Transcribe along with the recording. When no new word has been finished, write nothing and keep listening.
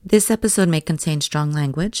This episode may contain strong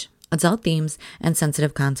language, adult themes, and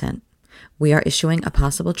sensitive content. We are issuing a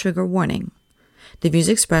possible trigger warning. The views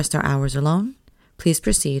expressed are ours alone. Please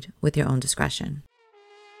proceed with your own discretion.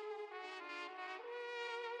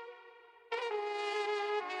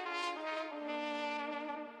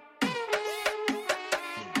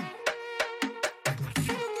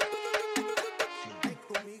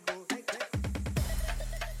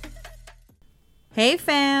 Hey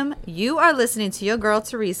fam, you are listening to your girl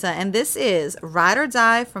Teresa, and this is Ride or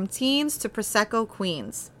Die from Teens to Prosecco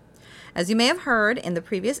Queens. As you may have heard in the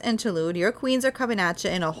previous interlude, your queens are coming at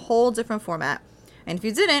you in a whole different format. And if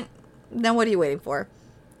you didn't, then what are you waiting for?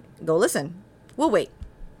 Go listen. We'll wait.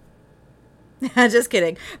 Just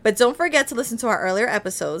kidding. But don't forget to listen to our earlier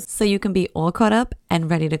episodes so you can be all caught up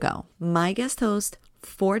and ready to go. My guest host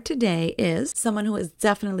for today is someone who is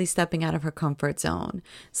definitely stepping out of her comfort zone.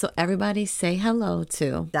 So everybody say hello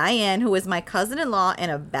to Diane, who is my cousin-in-law and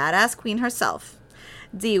a badass queen herself.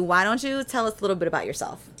 Dee, why don't you tell us a little bit about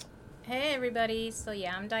yourself? Hey everybody, so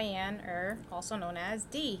I'm Diane, also known as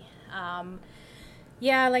Dee.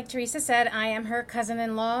 Like Teresa said, I am her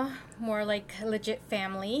cousin-in-law, more like legit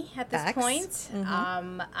family at this point.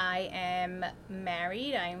 Mm-hmm. I am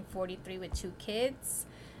married, I'm 43 with 2 kids.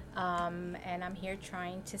 And I'm here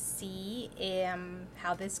trying to see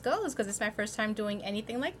how this goes because it's my first time doing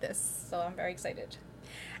anything like this. So I'm very excited.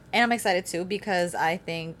 And I'm excited too because I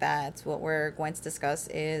think that what we're going to discuss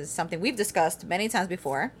is something we've discussed many times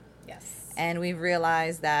before. Yes. And we've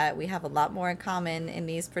realized that we have a lot more in common in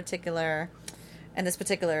this particular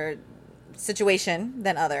situation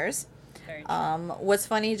than others. Very true. What's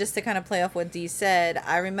funny, just to kind of play off what Dee said,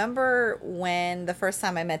 I remember when the first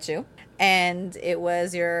time I met you, and it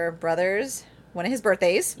was your brother's, one of his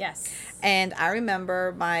birthdays. Yes. And I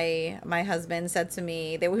remember my husband said to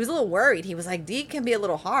me, he was a little worried. He was like, Dee can be a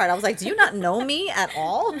little hard. I was like, do you not know me at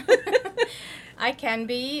all? I can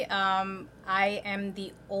be. I am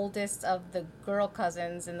the oldest of the girl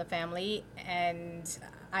cousins in the family, and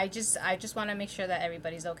I just want to make sure that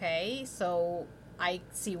everybody's okay. So I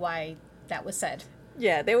see why that was said.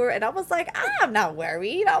 Yeah, they were, and I was like, I'm not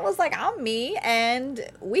worried. I was like, I'm me, and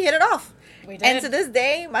we hit it off. We did. And to this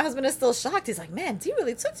day, my husband is still shocked. He's like, man, Dee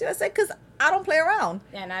really took to you. I said, because I don't play around.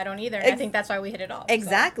 And I don't either. I think that's why we hit it off.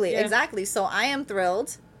 Exactly, so, yeah. exactly. So I am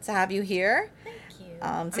thrilled to have you here.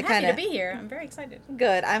 I'm happy to be here. I'm very excited.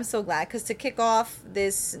 Good. I'm so glad because to kick off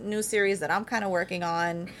this new series that I'm kind of working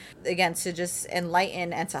on, again, to just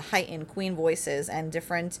enlighten and to heighten queen voices and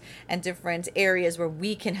different areas where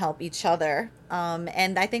we can help each other.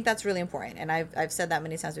 And I think that's really important. And I've said that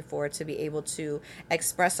many times before, to be able to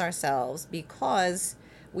express ourselves, because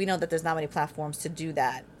we know that there's not many platforms to do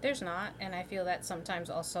that. There's not. And I feel that sometimes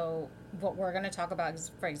also what we're going to talk about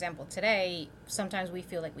is, for example, today, sometimes we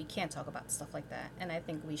feel like we can't talk about stuff like that. And I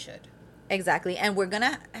think we should. Exactly. And we're going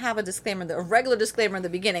to have a regular disclaimer in the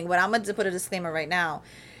beginning, but I'm going to put a disclaimer right now.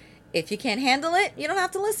 If you can't handle it, you don't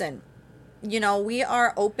have to listen. We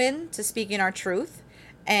are open to speaking our truth.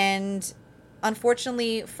 And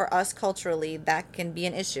unfortunately for us culturally, that can be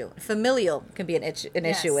an issue. Familial can be an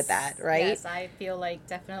issue with that, right? Yes, I feel like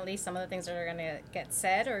definitely some of the things that are going to get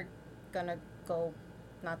said are going to go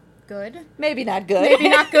not good. Maybe not good.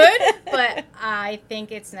 But I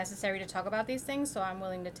think it's necessary to talk about these things, so I'm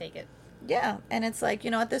willing to take it. Yeah, and it's like,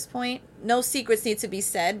 at this point, no secrets need to be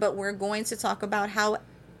said, but we're going to talk about how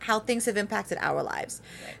things have impacted our lives.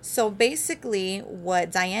 Right. So basically what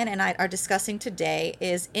Diane and I are discussing today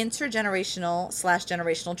is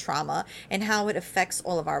intergenerational/generational trauma and how it affects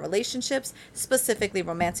all of our relationships, specifically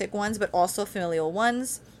romantic ones, but also familial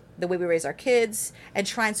ones, the way we raise our kids, and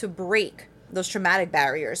trying to break those traumatic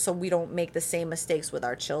barriers so we don't make the same mistakes with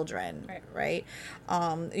our children, right?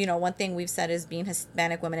 One thing we've said is, being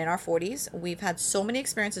Hispanic women in our 40s, we've had so many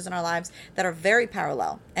experiences in our lives that are very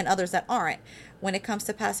parallel and others that aren't when it comes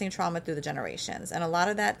to passing trauma through the generations. And a lot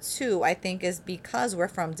of that, too, I think, is because we're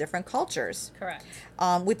from different cultures. Correct.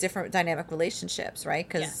 With different dynamic relationships, right?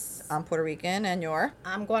 Because yes. I'm Puerto Rican and you're?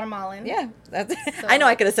 I'm Guatemalan. Yeah. I know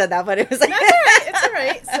I could have said that, but it was like... That's all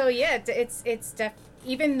right. It's all right. So, yeah, it's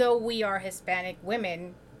even though we are Hispanic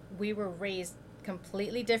women, we were raised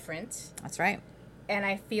completely different. That's right. And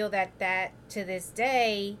I feel that to this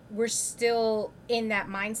day, we're still in that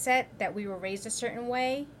mindset that we were raised a certain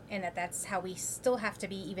way, and that's how we still have to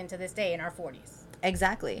be even to this day in our 40s.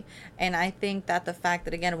 Exactly. And I think that the fact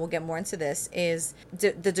that, again, we'll get more into this, is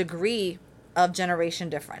the degree of generation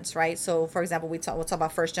difference, right? So, for example, we'll talk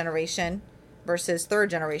about first generation versus third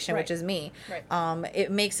generation, right. which is me. Right.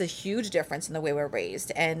 It makes a huge difference in the way we're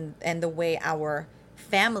raised and the way our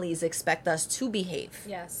families expect us to behave.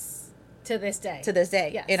 Yes. To this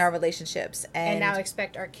day. Yes. In our relationships. And now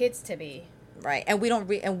expect our kids to be. Right. And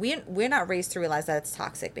we're not raised to realize that it's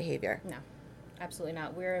toxic behavior. No. Absolutely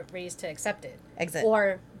not. We're raised to accept it. Exactly.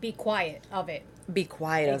 Or be quiet of it. Be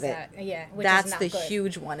quiet of it. Yeah. That's the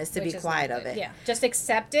huge one, is to be quiet of it. Yeah. Just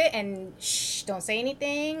accept it and don't say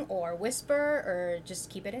anything or whisper or just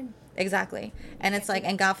keep it in. Exactly. And it's like,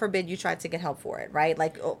 and God forbid you tried to get help for it, right?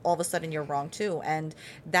 Like all of a sudden you're wrong too. And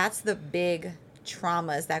that's the big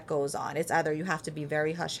traumas that goes on. It's either you have to be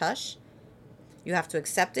very hush hush, you have to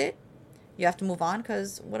accept it, you have to move on,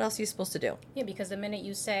 because what else are you supposed to do? Yeah, because the minute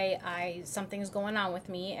you say something's going on with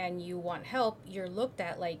me and you want help, you're looked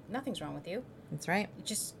at like nothing's wrong with you. That's right.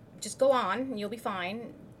 Just go on and you'll be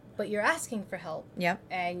fine. But you're asking for help. Yep.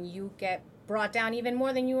 And you get brought down even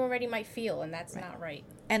more than you already might feel, and that's not right.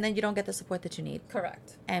 And then you don't get the support that you need.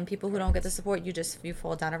 Correct. And people who don't get the support, you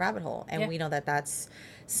fall down a rabbit hole. And we know that that's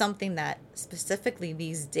something that specifically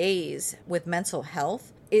these days with mental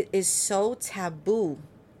health, it is so taboo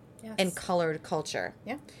in colored culture.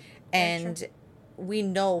 Yeah. And we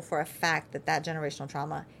know for a fact that generational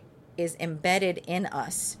trauma is embedded in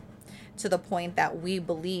us to the point that we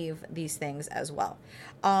believe these things as well.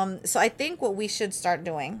 So I think what we should start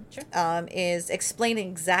doing is explaining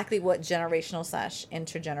exactly what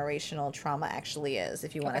generational/intergenerational trauma actually is,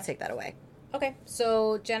 if you want to take that away. Okay.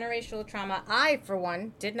 So generational trauma, I, for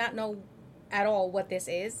one, did not know at all what this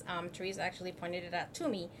is. Teresa actually pointed it out to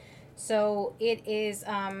me. So it is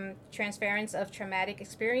transference of traumatic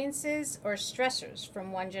experiences or stressors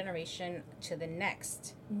from one generation to the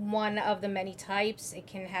next. One of the many types, it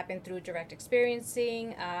can happen through direct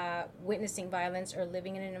experiencing, witnessing violence, or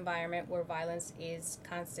living in an environment where violence is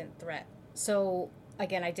constant threat. So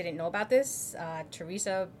again, I didn't know about this.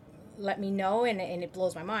 Teresa let me know, and it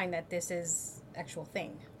blows my mind that this is actual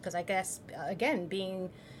thing. Because I guess, again, being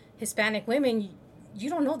Hispanic women, you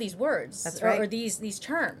don't know these words. That's right. or these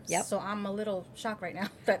terms. Yep. So I'm a little shocked right now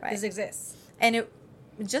that this exists. And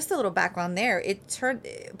just a little background there.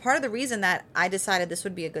 Part of the reason that I decided this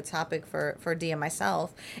would be a good topic for Dee and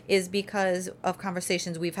myself is because of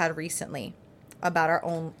conversations we've had recently about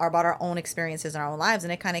our own experiences in our own lives.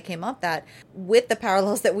 And it kind of came up that with the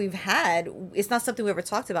parallels that we've had, it's not something we ever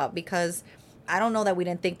talked about, because I don't know that we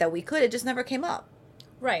didn't think that we could. It just never came up.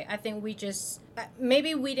 Right. I think we just,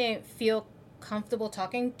 maybe we didn't feel comfortable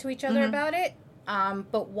talking to each other about it.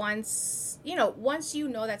 But once you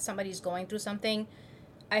know that somebody's going through something,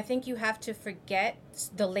 I think you have to forget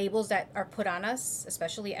the labels that are put on us,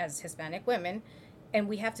 especially as Hispanic women. And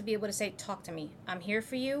we have to be able to say, talk to me. I'm here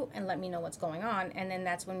for you, and let me know what's going on. And then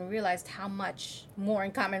that's when we realized how much more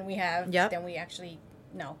in common we have than we actually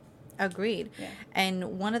know. Agreed. Yeah.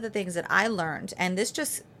 And one of the things that I learned, and this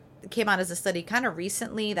just came out as a study kind of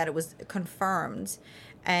recently that it was confirmed,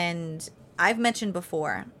 and I've mentioned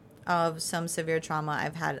before of some severe trauma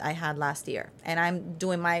I had last year, and I'm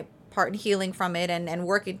doing my part in healing from it and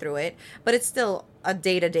working through it, but it's still a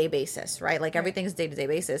day-to-day basis, right? Like everything's day-to-day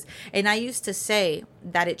basis. And I used to say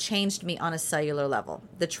that it changed me on a cellular level,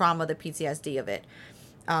 the trauma, the PTSD of it,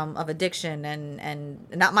 of addiction and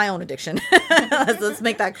not my own addiction. Let's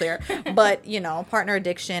make that clear. But, partner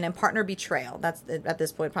addiction and partner betrayal. That's at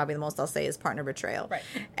this point, probably the most I'll say is partner betrayal. Right.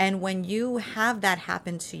 And when you have that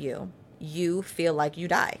happen to you, you feel like you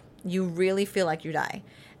die. You really feel like you die.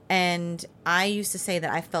 And I used to say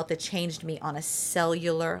that I felt it changed me on a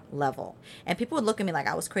cellular level. And people would look at me like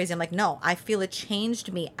I was crazy. I'm like, no, I feel it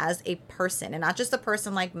changed me as a person. And not just a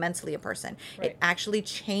person, like mentally a person. Right. It actually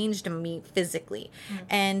changed me physically. Mm-hmm.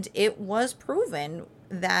 And it was proven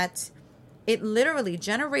that it literally,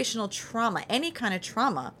 generational trauma, any kind of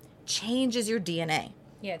trauma, changes your DNA.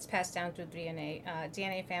 Yeah, it's passed down through DNA.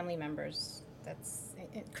 DNA family members. That's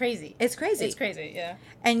crazy. It's crazy. It's crazy, yeah.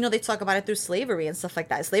 And, they talk about it through slavery and stuff like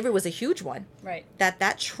that. Slavery was a huge one. Right.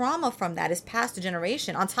 That trauma from that is passed to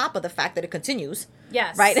generation, on top of the fact that it continues.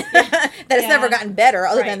 Yes. Right? Yeah. That it's never gotten better,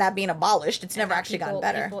 other than that being abolished. It's never actually gotten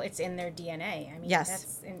better. It's in their DNA. I mean,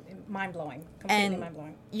 that's mind-blowing. Completely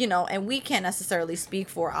mind-blowing. And we can't necessarily speak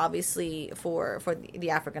for, obviously, for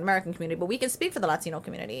the African-American community, but we can speak for the Latino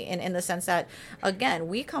community in the sense that, again,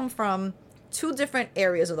 we come from two different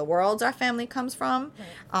areas of the world our family comes from.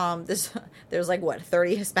 Right. There's like,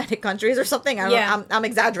 30 Hispanic countries or something? I'm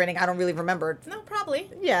exaggerating. I don't really remember. No,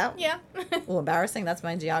 probably. Yeah. Yeah. Well, embarrassing. That's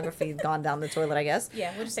my geography gone down the toilet, I guess.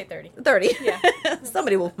 Yeah, we'll just say 30. 30. Yeah.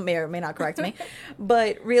 Somebody may or may not correct me.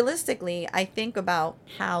 But realistically, I think about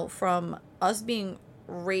how from us being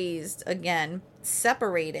raised, again,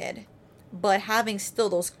 separated, but having still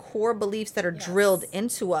those core beliefs that are drilled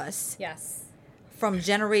into us. Yes. From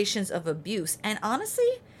generations of abuse, and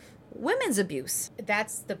honestly, women's abuse.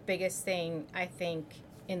 That's the biggest thing, I think,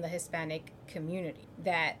 in the Hispanic community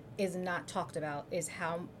that is not talked about is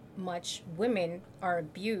how much women are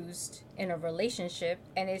abused in a relationship,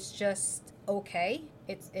 and it's just okay.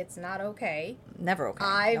 It's not okay. Never okay.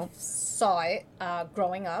 I Nope. saw it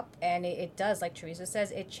growing up, and it does, like Teresa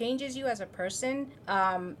says, it changes you as a person.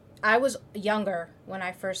 I was younger when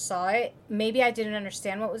I first saw it. Maybe I didn't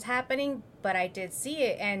understand what was happening, but I did see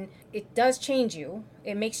it, and it does change you.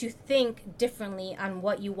 It makes you think differently on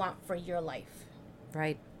what you want for your life.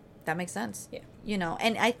 Right. That makes sense. Yeah. You know,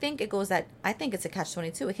 and I think I think it's a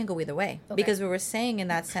catch-22. It can go either way. Okay. Because we were saying in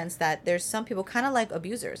that sense that there's some people kind of like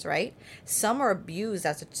abusers, right? Some are abused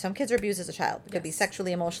some kids are abused as a child. It could be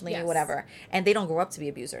sexually, emotionally, Yes. whatever. And they don't grow up to be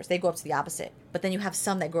abusers. They grow up to the opposite. But then you have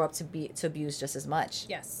some that grow up to abuse just as much.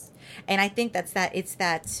 Yes. And I think it's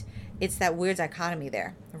that weird dichotomy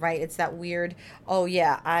there, right? It's that weird, oh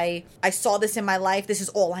yeah, I saw this in my life. This is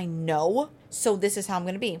all I know. So this is how I'm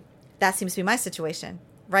going to be. That seems to be my situation.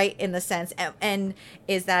 Right, in the sense, and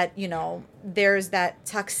is that, you know, there's that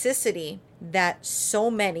toxicity that so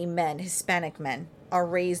many men, Hispanic men, are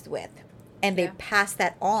raised with, and they pass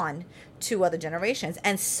that on to other generations.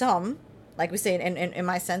 And some, like we say in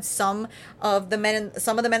my sense, some of the men in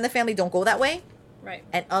the family don't go that way. Right.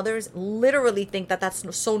 And others literally think that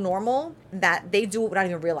that's so normal that they do it without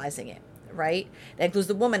even realizing it. Right? That includes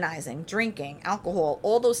the womanizing, drinking, alcohol,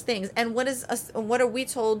 all those things. And what are we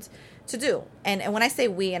told to do? And when I say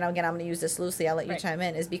we, and again, I'm going to use this loosely, I'll let you chime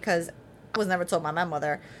in, is because I was never told by my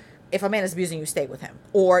mother, if a man is abusing you, stay with him.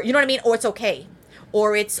 Or, you know what I mean? Or it's okay.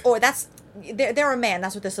 Or they're a man,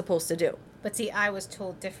 that's what they're supposed to do. But see, I was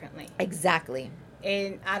told differently. Exactly.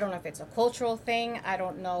 And I don't know if it's a cultural thing. I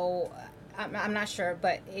don't know. I'm not sure.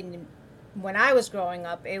 But when I was growing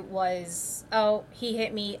up, it was, oh, he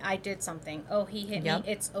hit me, I did something. Oh, he hit me,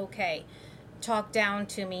 it's okay. Talk down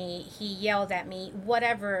to me, he yelled at me,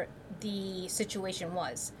 whatever the situation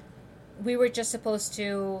was. We were just supposed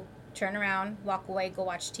to turn around, walk away, go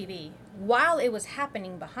watch TV while it was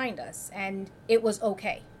happening behind us, and it was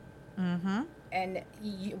okay. Mm-hmm. And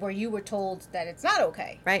you were told that it's not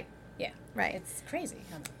okay. Right. Yeah. Right. It's crazy.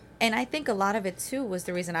 And I think a lot of it too was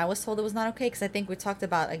the reason I was told it was not okay, because I think we talked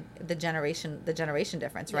about the generation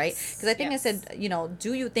difference, right? Because I think I said, you know,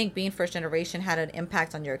 do you think being first generation had an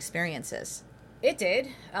impact on your experiences? It did.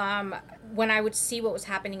 When I would see what was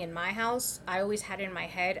happening in my house, I always had in my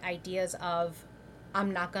head ideas of,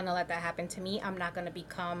 I'm not going to let that happen to me. I'm not going to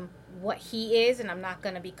become what he is, and I'm not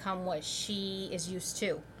going to become what she is used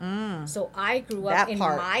to. So I grew up in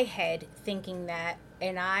my head thinking that,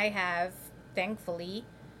 and I have, thankfully,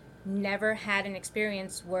 never had an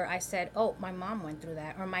experience where I said, oh, my mom went through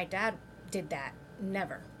that or my dad did that.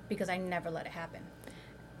 Never. Because I never let it happen.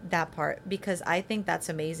 That part. Because I think that's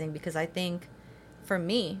amazing. Because I think for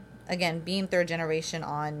me, again, being third generation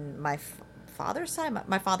on my father's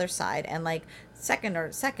side, and like second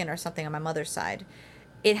or something on my mother's side,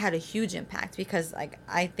 it had a huge impact. Because like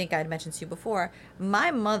I think I had mentioned to you before,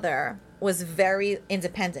 my mother was very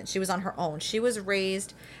independent. She was on her own. She was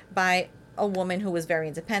raised by a woman who was very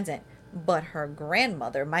independent, but her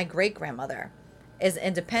grandmother, my great grandmother, as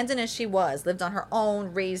independent as she was, lived on her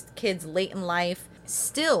own, raised kids late in life,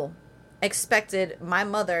 still expected my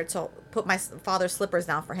mother to put my father's slippers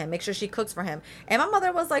down for him, make sure she cooks for him. And my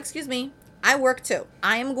mother was like, excuse me, I work too.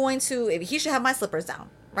 I am going to, he should have my slippers down,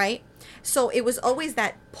 right? So it was always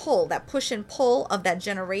that pull, that push and pull of that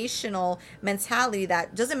generational mentality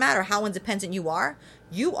that doesn't matter how independent you are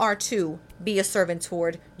to be a servant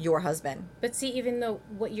toward your husband. But see, even though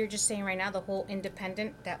what you're just saying right now, the whole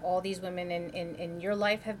independent, that all these women in your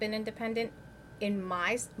life have been independent, in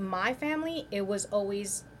my family, it was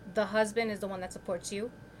always the husband is the one that supports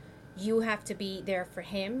you. You have to be there for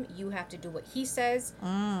him. You have to do what he says.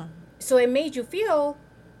 So it made you feel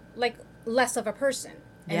like less of a person.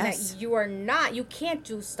 And that you can't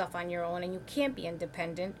do stuff on your own, and you can't be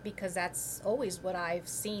independent, because that's always what I've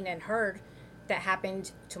seen and heard that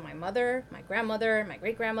happened to my mother, my grandmother, my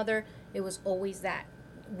great-grandmother. It was always that.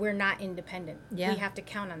 We're not independent. Yeah. We have to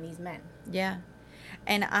count on these men. Yeah.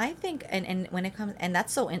 And I think, and when it comes, and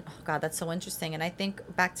that's so, that's so interesting. And I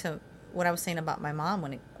think back to what I was saying about my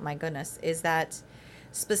mom, my goodness, is that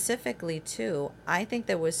specifically too, I think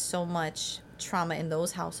there was so much trauma in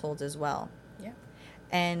those households as well. Yeah.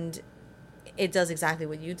 And it does exactly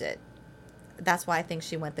what you did. That's why I think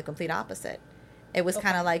she went the complete opposite. It was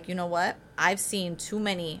kind of like, you know what? I've seen too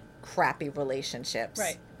many crappy relationships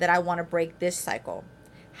that I want to break this cycle.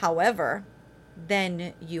 However,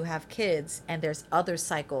 then you have kids, and there's other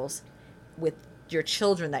cycles with your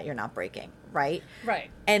children that you're not breaking, right?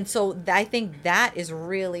 Right. And so I think that is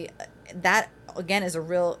really, that again is a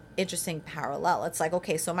real interesting parallel. It's like,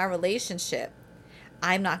 okay, so my relationship,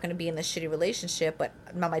 I'm not going to be in this shitty relationship, but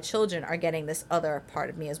my children are getting this other part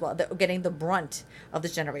of me as well. They're getting the brunt of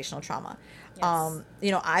this generational trauma.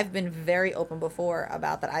 Yes. I've been very open before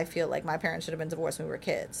about that. I feel like my parents should have been divorced when we were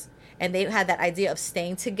kids. And they had that idea of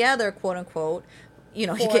staying together, quote unquote. You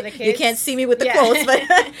can't see me with the quotes,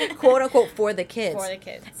 but quote unquote, for the kids. For the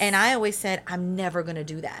kids. And I always said, I'm never going to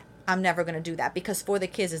do that. I'm never going to do that, because for the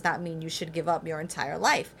kids does not mean you should give up your entire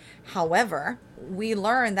life. However, we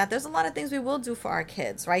learn that there's a lot of things we will do for our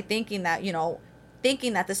kids, right? Thinking that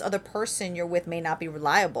this other person you're with may not be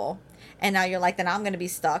reliable. And now you're like, then I'm going to be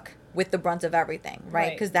stuck with the brunt of everything,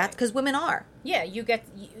 right? Because women are. Yeah,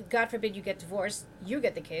 God forbid you get divorced, you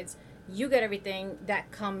get the kids, you get everything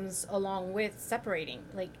that comes along with separating.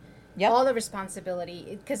 Like, all the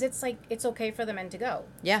responsibility. Because it's like, it's okay for the men to go.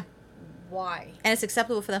 Yeah. Why? And it's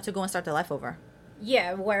acceptable for them to go and start their life over.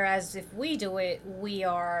 Yeah, whereas if we do it, we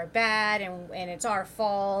are bad and it's our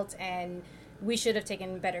fault and we should have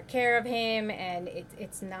taken better care of him, and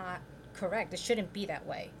it's not correct. It shouldn't be that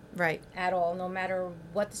way. Right. At all, no matter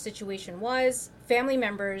what the situation was. Family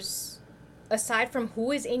members, aside from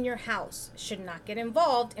who is in your house, should not get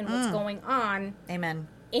involved in what's going on. Amen.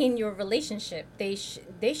 In your relationship. They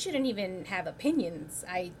shouldn't even have opinions,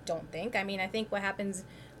 I don't think. I mean, I think what happens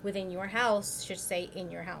within your house should stay in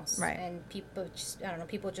your house. Right. And people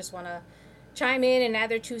just want to chime in and add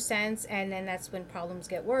their 2 cents, and then that's when problems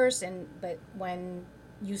get worse. But when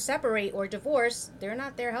you separate or divorce, they're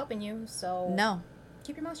not there helping you. So no.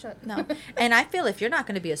 Keep your mouth shut. No. And I feel if you're not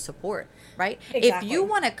going to be a support, right? Exactly. If you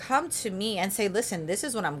want to come to me and say, listen, this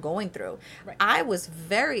is what I'm going through. Right.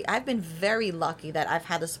 I've been very lucky that I've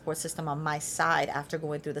had the support system on my side after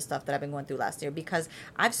going through the stuff that I've been going through last year, because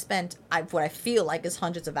I've spent what I feel like is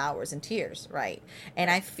hundreds of hours in tears, right? And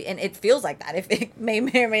and it feels like that. If it may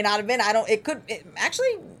or may not have been,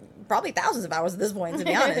 actually probably thousands of hours at this point, to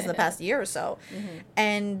be honest, in the past year or so. Mm-hmm.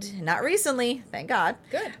 And not recently, thank God.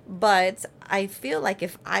 Good. But I feel like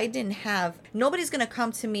if I didn't have, nobody's going to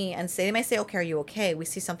come to me and say, they may say, okay, are you okay? We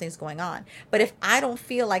see something's going on. But if I don't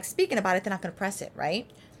feel like speaking about it, they're not going to press it, right?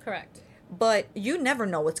 Correct. But you never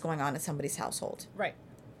know what's going on in somebody's household. Right.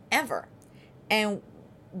 Ever. And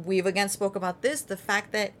we've again spoke about this, the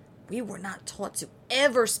fact that we were not taught to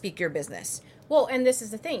ever speak your business. Well, and this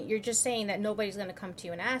is the thing. You're just saying that nobody's going to come to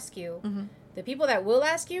you and ask you. Mm-hmm. The people that will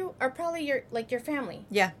ask you are probably your family.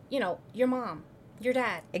 Yeah. Your mom, your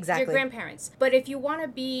dad. Exactly. Your grandparents. But if you want to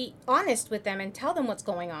be honest with them and tell them what's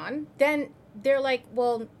going on, then they're like,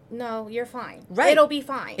 well, no, you're fine. Right. It'll be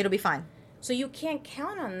fine. It'll be fine. So you can't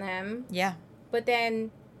count on them. Yeah. But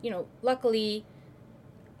then, luckily,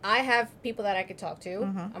 I have people that I could talk to.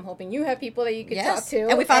 Mm-hmm. I'm hoping you have people that you could talk to.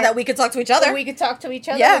 And we found out we could talk to each other. We could talk to each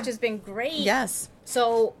other, which has been great. Yes.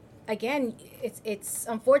 So, again, it's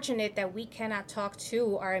unfortunate that we cannot talk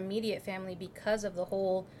to our immediate family because of the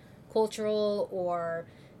whole cultural or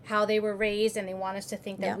how they were raised, and they want us to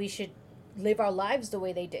think that we should live our lives the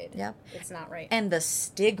way they did. Yep. It's not right. And the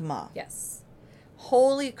stigma. Yes.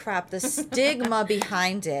 Holy crap, the stigma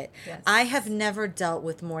behind it. Yes. I have never dealt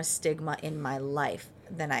with more stigma in my life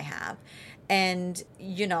than I have. And,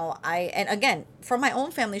 and again, from my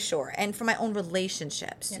own family, sure, and from my own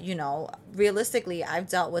relationships, realistically, I've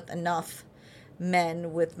dealt with enough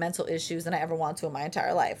men with mental issues than I ever want to in my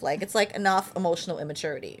entire life. Like, it's like enough emotional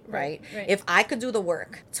immaturity, right? If I could do the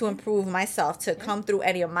work to improve myself, to come through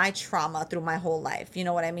any of my trauma through my whole life, you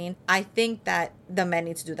know what I mean? I think that the men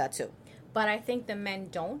need to do that too. But I think the men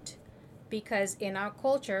don't, because in our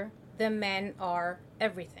culture, the men are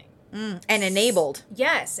everything. And enabled.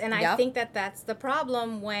 Yes, and I think that's the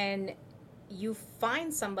problem when you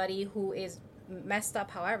find somebody who is messed up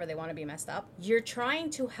however they want to be messed up. You're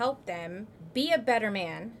trying to help them be a better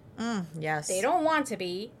man. Yes. They don't want to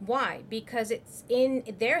be. Why? Because it's in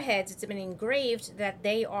their heads, it's been engraved that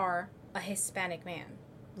they are a Hispanic man.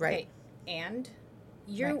 Right. Okay. And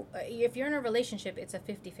if you're in a relationship, it's a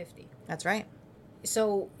 50-50. That's right.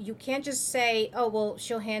 So you can't just say, oh, well,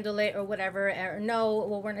 she'll handle it or whatever. Or no,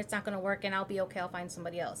 well, it's not going to work and I'll be okay. I'll find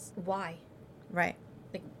somebody else. Why? Right.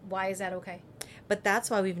 Like, why is that okay? But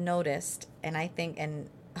that's why we've noticed, and I think, and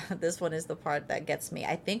this one is the part that gets me.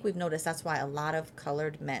 I think we've noticed that's why a lot of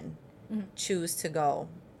colored men choose to go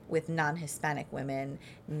with non-Hispanic women,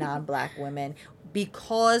 non-Black women,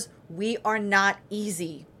 because we are not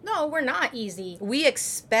easy. No, we're not easy. We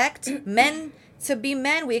expect men to be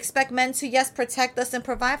men. We expect men to, yes, protect us and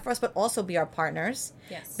provide for us, but also be our partners.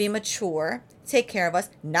 Yes. Be mature, take care of us,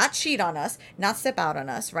 not cheat on us, not step out on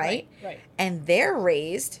us, right? Right. And they're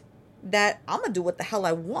raised that I'm going to do what the hell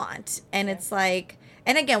I want. And it's like,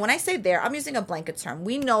 And again, when I say there, I'm using a blanket term.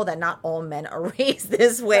 We know that not all men are raised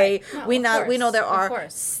this way. Right. No, We know there are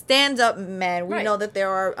stand-up men. We know that there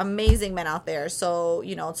are amazing men out there. So,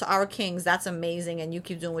 to our kings, that's amazing, and you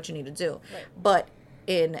keep doing what you need to do. Right. But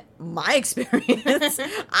in my experience,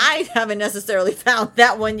 I haven't necessarily found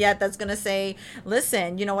that one yet that's going to say,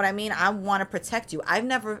 listen, you know what I mean? I want to protect you. I've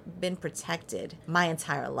never been protected my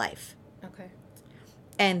entire life. Okay.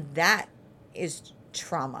 And that is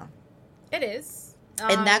trauma. It is.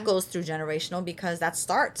 And that goes through generational, because that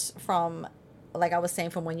starts from, like I was saying,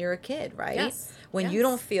 from when you're a kid, right? Yes. When you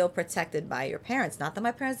don't feel protected by your parents. Not that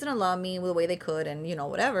my parents didn't love me the way they could and,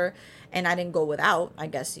 whatever. And I didn't go without, I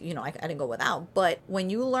guess, I didn't go without. But when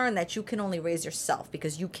you learn that you can only raise yourself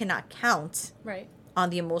because you cannot count on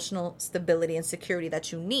the emotional stability and security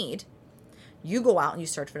that you need, you go out and you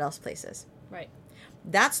search for those places. Right.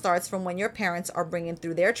 That starts from when your parents are bringing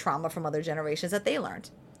through their trauma from other generations that they learned.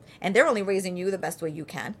 And they're only raising you the best way you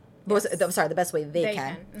can. Yes. The best way they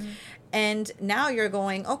can. Mm-hmm. And now you're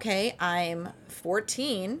going, okay, I'm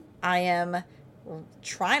 14. I am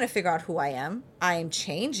trying to figure out who I am. I am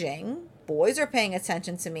changing. Boys are paying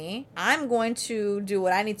attention to me. I'm going to do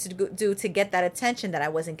what I need to do to get that attention that I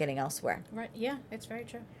wasn't getting elsewhere. Right. Yeah, it's very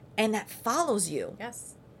true. And that follows you.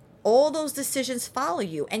 Yes. All those decisions follow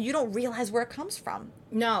you, and you don't realize where it comes from.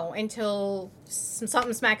 No, until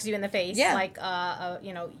something smacks you in the face. Yeah. Like,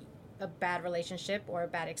 a bad relationship or a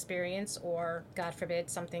bad experience, or God forbid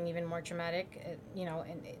something even more traumatic,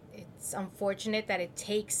 and it's unfortunate that it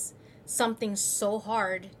takes something so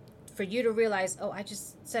hard for you to realize, oh, I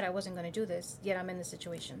just said I wasn't going to do this, yet I'm in this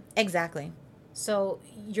situation. Exactly. So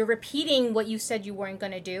you're repeating what you said you weren't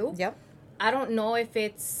going to do. Yep. I don't know if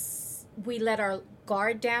it's we let our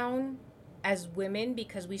guard down as women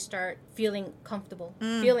because we start feeling comfortable,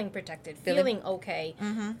 feeling protected, feeling okay,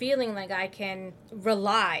 feeling like I can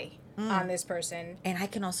rely on this person. And I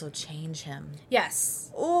can also change him.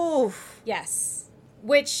 Yes. Oof. Yes.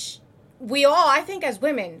 Which we all, I think as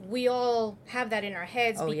women, we all have that in our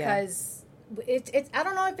heads because it's I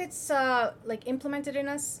don't know if it's like implemented in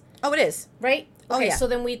us. Oh, it is. Right? Okay, yeah. So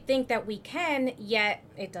then we think that we can, yet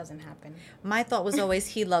it doesn't happen. My thought was always,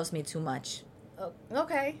 he loves me too much. Oh,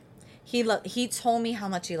 okay. He told me how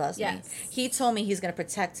much he loves me. Yes. He told me he's going to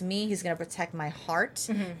protect me. He's going to protect my heart,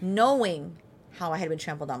 knowing how I had been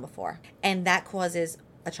trampled on before. And that causes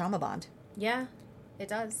a trauma bond. Yeah, it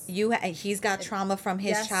does. He's got trauma from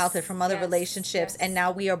his childhood, from other relationships. And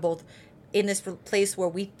now we are both in this place where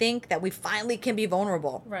we think that we finally can be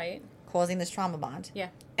vulnerable. Right. Causing this trauma bond. Yeah.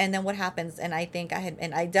 And then what happens, and I think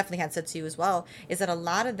I definitely had said to you as well, is that a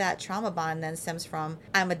lot of that trauma bond then stems from,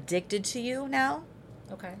 I'm addicted to you now.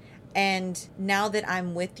 Okay. And now that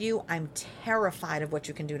I'm with you, I'm terrified of what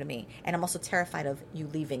you can do to me. And I'm also terrified of you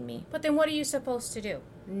leaving me. But then what are you supposed to do?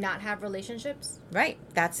 Not have relationships? Right.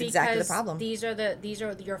 That's exactly the problem. These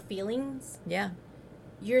are your feelings. Yeah.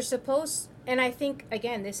 You're supposed, and I think,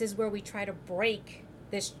 again, this is where we try to break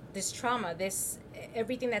this trauma,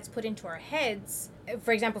 everything that's put into our heads.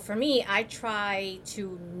 For example, for me, I'm trying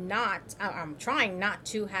not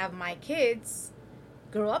to have my kids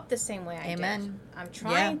grow up the same way I did. I'm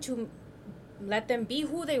trying to let them be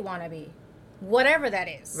who they want to be, whatever that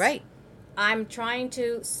is. Right. I'm trying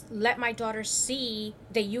to let my daughter see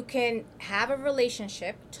that you can have a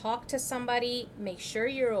relationship, talk to somebody, make sure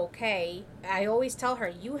you're okay. I always tell her,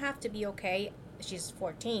 you have to be okay. She's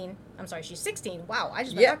 14. I'm sorry, she's 16. Wow, I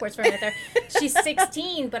just went backwards for a minute there. She's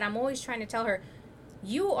 16, but I'm always trying to tell her,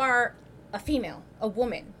 you are a female, a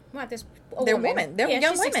woman. They're women. They're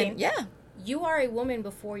young women. 16. Yeah. You are a woman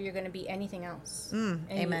before you're going to be anything else. And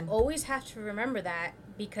amen. You always have to remember that,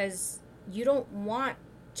 because you don't want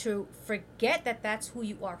to forget that that's who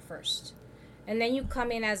you are first. And then you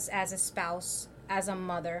come in as a spouse, as a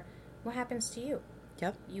mother. What happens to you?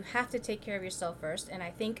 Yep. You have to take care of yourself first. And I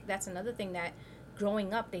think that's another thing that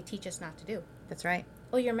growing up they teach us not to do. That's right.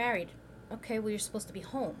 Oh, you're married. Okay, well, you're supposed to be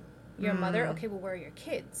home. You're a mother. Okay, well, where are your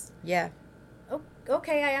kids? Yeah.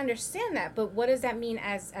 Okay, I understand that. But what does that mean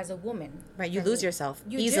as a woman? Right, you lose yourself.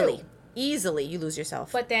 You easily. do. Easily you lose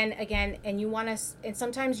yourself. But then again, and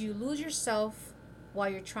sometimes you lose yourself while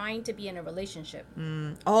you're trying to be in a relationship.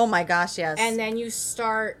 Oh my gosh, yes. And then you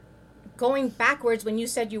start going backwards when you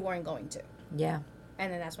said you weren't going to. Yeah.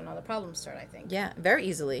 And then that's when all the problems start, I think. Yeah, very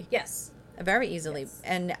easily. Yes. Very easily. Yes.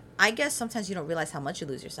 And I guess sometimes you don't realize how much you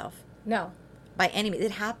lose yourself. No. By any means.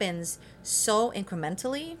 It happens so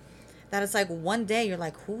incrementally that it's like one day you're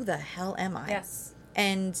like, who the hell am I? Yes.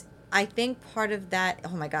 And I think part of that,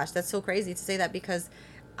 oh my gosh, that's so crazy to say that, because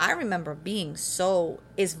I remember being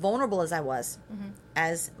as vulnerable as I was,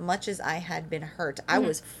 as much as I had been hurt, I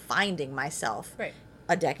was finding myself. Right.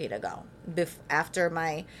 a decade ago, after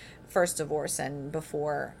my first divorce and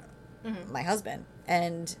before my husband.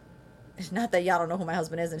 And not that y'all don't know who my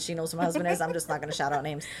husband is and she knows who my husband is. I'm just not going to shout out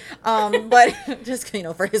names. But just,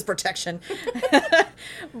 for his protection.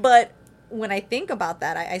 But when I think about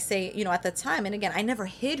that, I say, at the time, and again, I never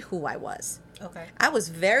hid who I was. Okay. I was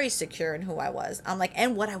very secure in who I was. I'm like,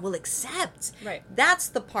 and what I will accept. Right. That's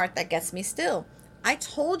the part that gets me still. I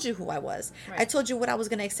told you who I was. Right. I told you what I was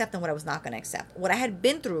going to accept and what I was not going to accept. What I had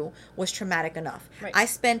been through was traumatic enough. Right. I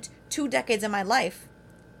spent 3 decades in my life,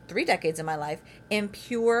 in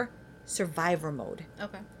pure survivor mode.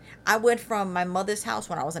 Okay. I went from my mother's house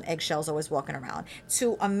when I was on eggshells, always walking around,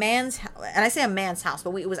 to a man's house. And I say a man's house,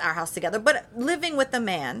 but it was our house together. But living with a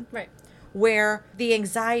man. Right. Where the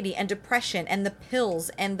anxiety and depression and the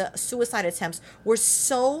pills and the suicide attempts were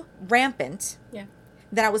so rampant. Yeah.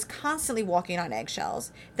 That I was constantly walking on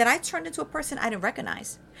eggshells, that I turned into a person I didn't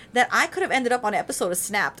recognize. That I could have ended up on an episode of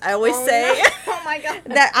Snapped. I always say no. Oh my God.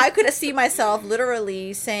 that I could have seen myself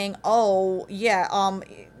literally saying, oh, yeah,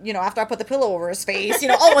 after I put the pillow over his face,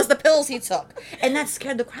 oh, it was the pills he took. And that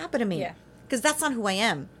scared the crap out of me. Yeah. Because that's not who I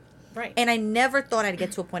am. Right. And I never thought I'd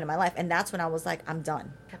get to a point in my life. And that's when I was like, I'm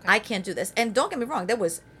done. Okay. I can't do this. And don't get me wrong, there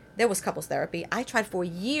was couples therapy. I tried for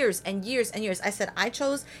years and years and years. I said I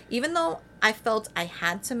chose, even though I felt I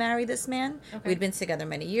had to marry this man. Okay. We'd been together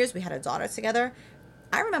many years. We had a daughter together.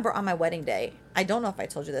 I remember on my wedding day, I don't know if I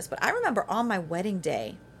told you this, but I remember on my wedding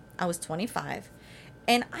day, I was 25.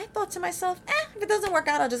 And I thought to myself, if it doesn't work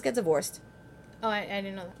out, I'll just get divorced. Oh, I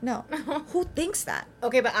didn't know that. No. Who thinks that?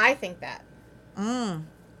 Okay, but I think that.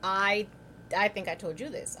 I think I told you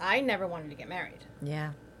this. I never wanted to get married.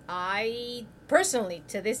 Yeah. I personally,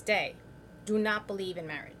 to this day, do not believe in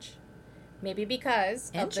marriage. Maybe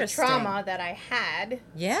because of the trauma that I had.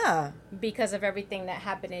 Yeah. Because of everything that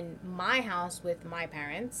happened in my house with my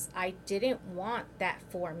parents. I didn't want that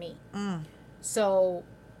for me. So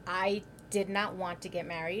I did not want to get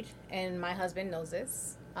married. And my husband knows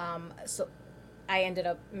this. So I ended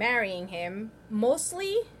up marrying him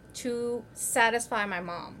mostly to satisfy my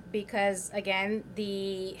mom. Because, again,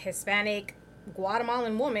 the Hispanic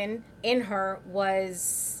Guatemalan woman in her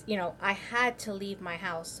was, I had to leave my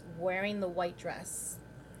house wearing the white dress.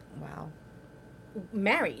 Wow.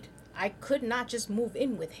 Married. I could not just move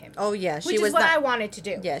in with him. Oh, yeah. Which is what I wanted to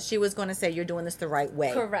do. Yeah, she was going to say, you're doing this the right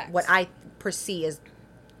way. Correct. What I perceive is...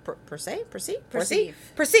 Perceive.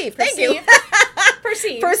 Thank you.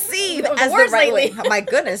 Perceive the as words the right lately. way. My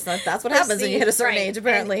goodness, that's what happens when you hit a certain age,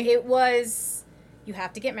 apparently. And it was, you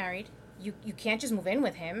have to get married. You can't just move in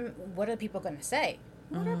with him. What are people going to say?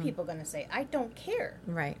 What are people going to say? I don't care.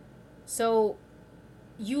 Right. So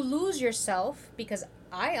you lose yourself, because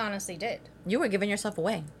I honestly did. You were giving yourself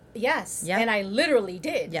away. Yes. Yeah. And I literally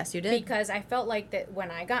did. Yes, you did. Because I felt like that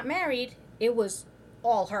when I got married, it was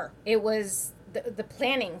all her. It was the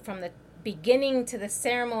planning from the beginning to the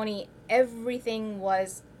ceremony. Everything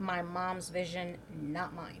was my mom's vision,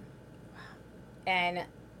 not mine. And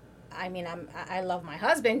I mean, I love my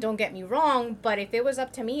husband, don't get me wrong, but if it was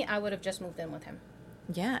up to me, I would have just moved in with him.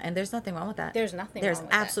 Yeah, and there's nothing wrong with that. There's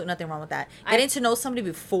absolutely nothing wrong with that. Getting to know somebody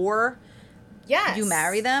before you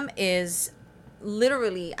marry them is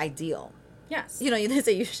literally ideal. Yes. They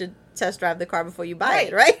say you should test drive the car before you buy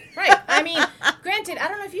it, right? Right. I mean, granted, I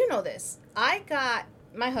don't know if you know this. I got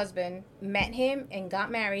my husband, met him, and got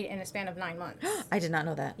married in a span of 9 months. I did not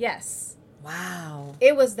know that. Yes. Wow.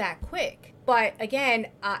 It was that quick. But again,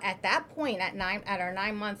 at that point, at our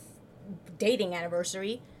 9-month dating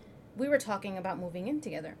anniversary, we were talking about moving in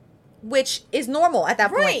together. Which is normal at that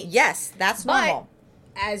point. Right. Yes, that's normal.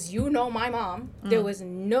 But, as you know, my mom, there was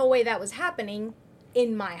no way that was happening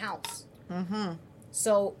in my house. Mm-hmm.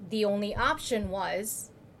 So the only option was,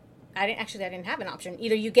 I didn't have an option.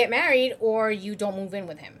 Either you get married or you don't move in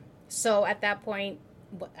with him. So at that point,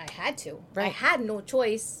 I had to. Right. I had no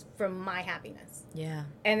choice for my happiness. Yeah.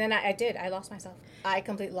 And then I did. I lost myself. I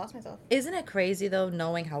completely lost myself. Isn't it crazy, though,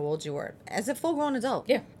 knowing how old you were? As a full-grown adult.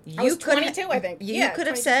 Yeah. I was 22, I think. You could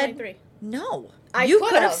have said, 23. no. I you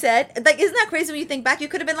could have said, isn't that crazy when you think back? You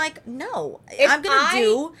could have been like, no. I'm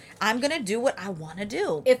going to do what I want to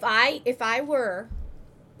do. If I were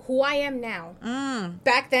who I am now,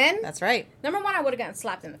 back then, that's right. Number one, I would have gotten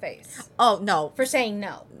slapped in the face. Oh, no. For saying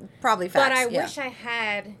no. Probably facts. But I wish I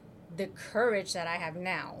had the courage that I have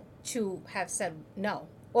now to have said no.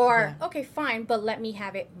 Or, okay, fine, but let me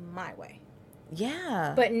have it my way.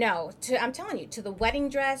 Yeah. But no, I'm telling you, to the wedding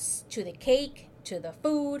dress, to the cake, to the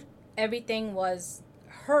food, everything was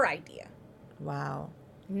her idea. Wow.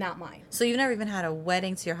 Not mine. So you've never even had a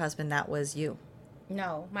wedding to your husband that was you?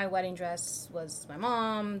 No, my wedding dress was my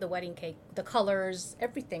mom, the wedding cake, the colors,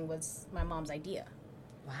 everything was my mom's idea.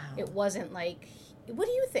 Wow. It wasn't like, what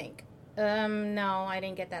do you think? No, I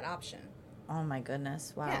didn't get that option. Oh my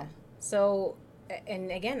goodness. Wow. Yeah. So,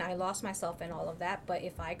 and again, I lost myself in all of that. But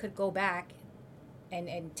if I could go back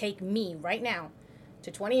and take me right now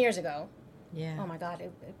to 20 years ago, yeah. Oh my God,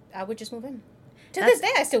 I would just move in. This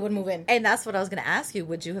day, I still would move in. And that's what I was going to ask you.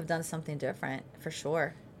 Would you have done something different? For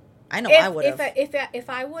sure. I know I would have. If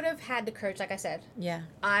I would have had the courage, like I said, yeah,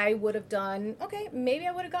 I would have done, okay, maybe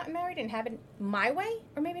I would have gotten married and have it my way,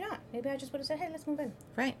 or maybe not. Maybe I just would have said, hey, let's move in.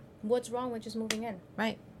 Right. What's wrong with just moving in?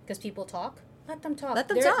 Right. Because people talk. Let them talk. Let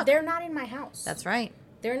them talk. They're not in my house. That's right.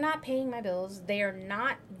 They're not paying my bills. They are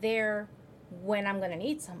not there when I'm going to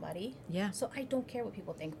need somebody. Yeah. So I don't care what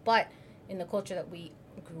people think. But in the culture that we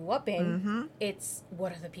grew up in, it's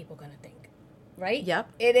what are the people going to think? Right?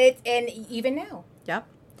 Yep. And even now. Yep.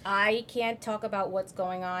 I can't talk about what's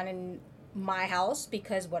going on in my house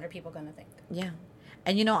because what are people going to think? Yeah.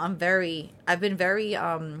 And I've been very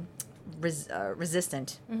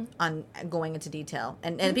resistant on going into detail.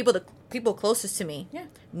 And the people closest to me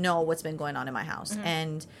know what's been going on in my house.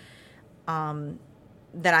 And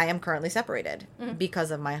that I am currently separated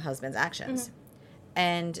because of my husband's actions.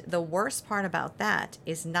 And the worst part about that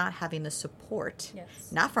is not having the support,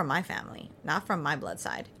 not from my family, not from my blood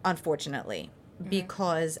side, unfortunately,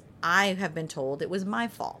 because I have been told it was my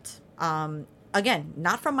fault. Again,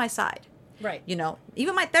 not from my side. Right.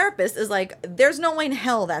 Even my therapist is like, there's no way in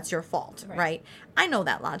hell that's your fault, right? I know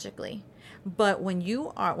that logically. But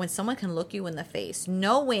when someone can look you in the face,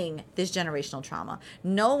 knowing this generational trauma,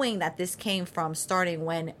 knowing that this came from starting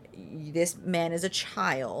when this man is a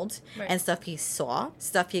child and stuff he saw,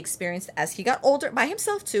 stuff he experienced as he got older by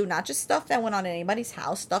himself too, not just stuff that went on in anybody's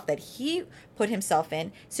house, stuff that he put himself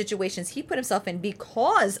in, situations he put himself in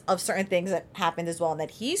because of certain things that happened as well and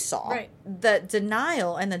that he saw. Right. The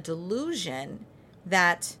denial and the delusion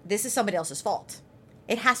that this is somebody else's fault.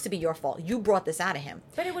 It has to be your fault. You brought this out of him.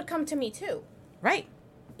 But it would come to me too. Right.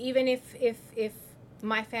 Even if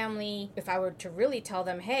my family, if I were to really tell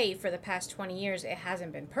them, hey, for the past 20 years, it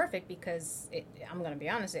hasn't been perfect because I'm going to be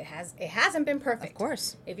honest, it hasn't been perfect. Of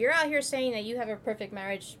course. If you're out here saying that you have a perfect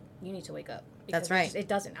marriage, you need to wake up. That's right. It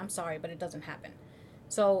doesn't. I'm sorry, but it doesn't happen.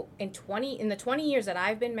 So in the 20 years that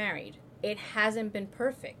I've been married, it hasn't been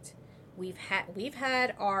perfect. We're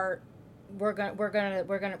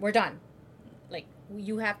done. Like,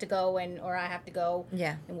 you have to go or I have to go.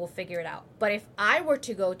 Yeah. And we'll figure it out. But if I were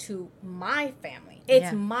to go to my family,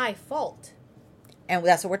 it's my fault. And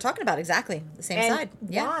that's what we're talking about. Exactly. The same side.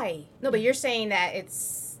 Yeah. Why? No, but you're saying that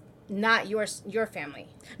it's not your family.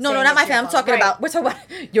 No, not my family. I'm talking about, we're talking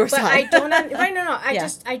about your side. But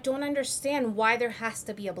I don't understand why there has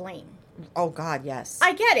to be a blame. Oh, God, yes.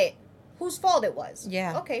 I get it. Whose fault it was.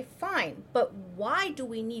 Yeah. Okay, fine. But why do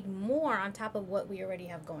we need more on top of what we already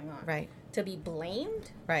have going on? Right. To be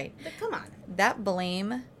blamed? Right. But come on. That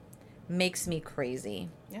blame makes me crazy.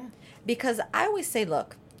 Yeah. Because I always say,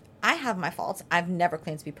 look, I have my faults. I've never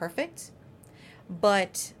claimed to be perfect.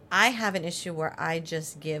 But I have an issue where I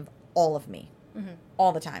just give all of me.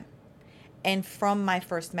 All the time. And from my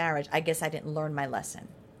first marriage, I guess I didn't learn my lesson.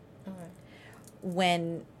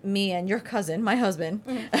 When me and your cousin, my husband,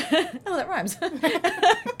 oh, that rhymes,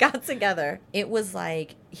 got together, it was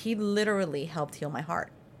like he literally helped heal my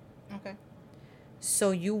heart. Okay. So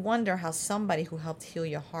you wonder how somebody who helped heal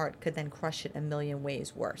your heart could then crush it a million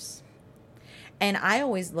ways worse. And I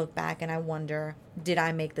always look back and I wonder, did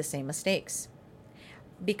I make the same mistakes?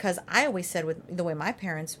 Because I always said with the way my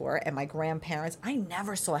parents were and my grandparents, I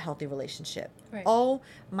never saw a healthy relationship. Right. Oh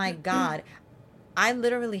my God. I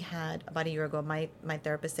literally had, about a year ago, my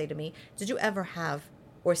therapist say to me, did you ever have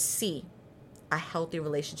or see a healthy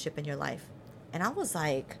relationship in your life? And I was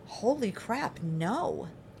like, holy crap, no.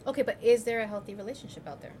 Okay, but is there a healthy relationship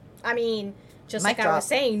out there? I mean, just Mic like drop. I was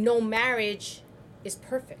saying, no marriage is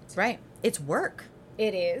perfect. Right. It's work.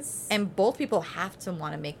 It is. And both people have to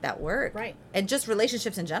want to make that work. Right. And just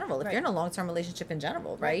relationships in general. If Right. you're in a long-term relationship in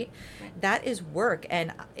general, right? That is work.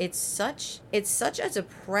 And it's such a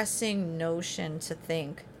depressing notion to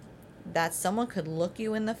think that someone could look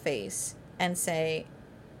you in the face and say,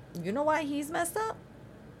 you know why he's messed up?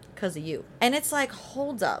 Because of you. And it's like,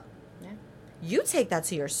 hold up. Yeah. You take that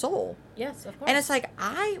to your soul. Yes, of course. And it's like,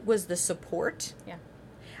 I was the support. Yeah.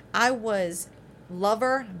 I was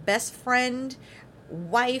lover, best friend,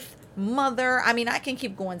 wife, mother. I mean, I can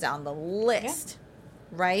keep going down the list,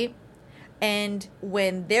 right? And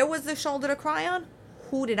when there was the shoulder to cry on,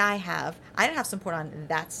 who did I have? I didn't have support on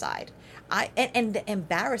that side. And the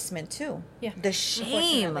embarrassment too. Yeah. The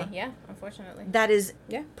shame. Unfortunately. That is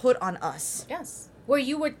put on us. Yes. Where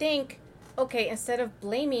you would think, okay, instead of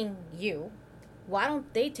blaming you, why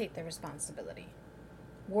don't they take the responsibility?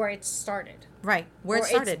 where it started. Right. Where it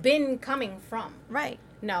started. It's been coming from. Right.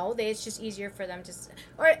 No, it's just easier for them to...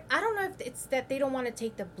 Or I don't know if it's that they don't want to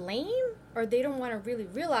take the blame, or they don't want to really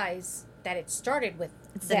realize that it started with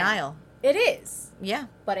It's them. denial. It is. Yeah.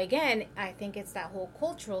 But again, I think it's that whole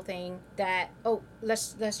cultural thing that,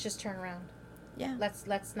 let's just turn around. Yeah.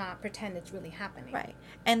 Let's not pretend it's really happening. Right.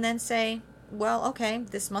 And then say, well, okay,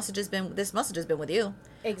 this must have just been with you.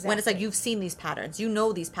 Exactly. When it's like you've seen these patterns, you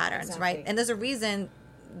know these patterns, Exactly. right? And there's a reason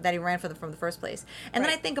that he ran from the first place. And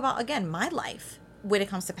then I think about, again, my life when it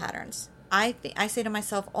comes to patterns. I say to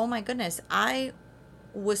myself, oh my goodness, I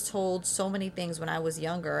was told so many things when I was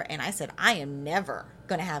younger, and I said, I am never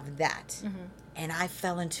going to have that. Mm-hmm. And I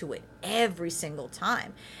fell into it every single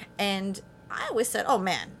time. And I always said, oh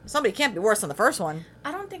man, somebody can't be worse than the first one.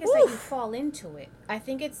 I don't think it's that you fall into it. I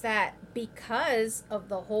think it's that because of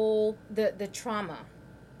the whole, the trauma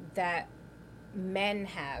that men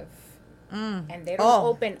have, and they don't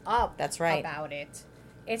open up about it.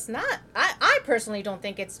 It's not, I personally don't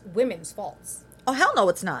think it's women's faults. Oh, hell no,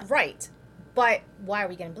 it's not. Right. But why are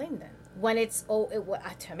we going to blame them? When it's,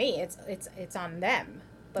 to me, it's on them.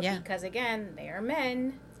 But because, again, they are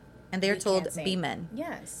men. And they're told, be men.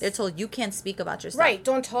 Yes. They're told, you can't speak about yourself. Right.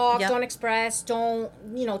 Don't talk, don't express, don't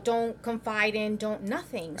confide in,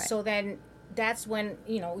 nothing. Right. So then that's when,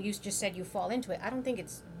 you just said you fall into it. I don't think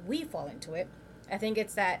it's we fall into it. I think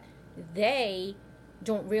it's that they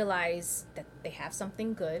don't realize that they have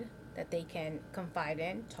something good that they can confide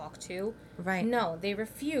in, talk to. Right. No, they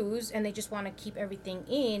refuse, and they just want to keep everything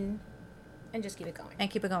in and just keep it going. And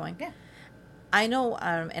keep it going. Yeah. I know,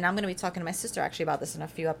 and I'm going to be talking to my sister actually about this in a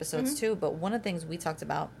few episodes too, but one of the things we talked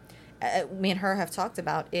about, me and her have talked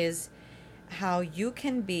about, is how you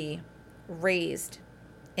can be raised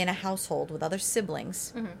in a household with other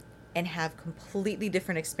siblings and have completely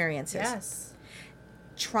different experiences. Yes.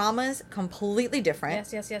 Traumas completely different.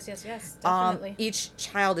 Yes. Definitely. Each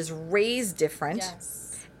child is raised different.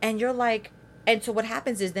 Yes. And you're like, and so what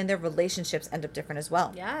happens is then their relationships end up different as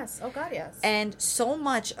well. Yes. Oh, God, yes. And so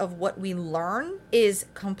much of what we learn is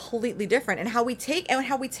completely different. And how we take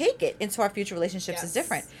it into our future relationships is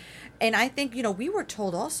different. And I think, we were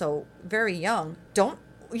told also very young, don't,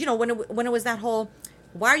 when it was that whole,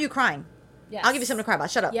 why are you crying? Yes. I'll give you something to cry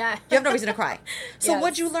about. Shut up. Yeah. You have no reason to cry. So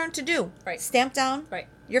what'd you learn to do? Right. Stamp down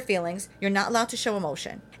your feelings. You're not allowed to show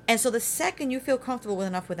emotion. And so the second you feel comfortable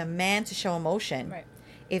enough with a man to show emotion,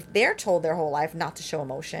 if they're told their whole life not to show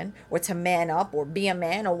emotion or to man up or be a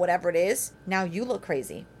man or whatever it is, now you look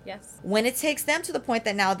crazy. Yes. When it takes them to the point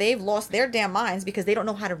that now they've lost their damn minds because they don't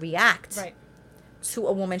know how to react to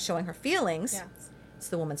a woman showing her feelings, it's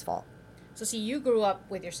the woman's fault. So see, you grew up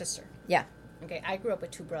with your sister. Yeah. Okay, I grew up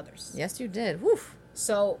with two brothers. Yes, you did. Woof.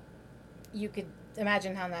 So you could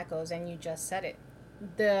imagine how that goes, and you just said it.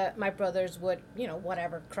 My brothers would,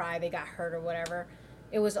 whatever, cry, they got hurt or whatever.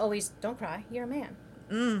 It was always, don't cry, you're a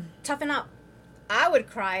man. Toughen up. I would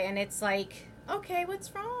cry, and it's like, okay,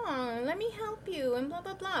 what's wrong? Let me help you, and blah,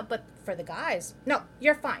 blah, blah. But for the guys, no,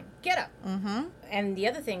 you're fine. Get up. Mm-hmm. And the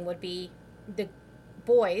other thing would be, the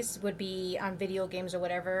boys would be on video games or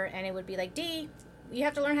whatever, and it would be like, D, you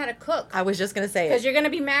have to learn how to cook. I was just going to say it. Because you're going to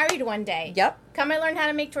be married one day. Yep. Come and learn how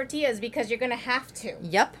to make tortillas because you're going to have to.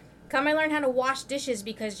 Yep. Come and learn how to wash dishes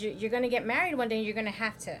because you're going to get married one day and you're going to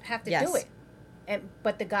have to do it.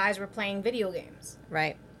 But the guys were playing video games.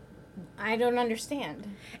 Right. I don't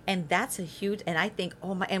understand. And that's a huge, and I think,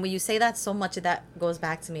 and when you say that, so much of that goes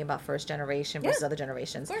back to me about first generation versus other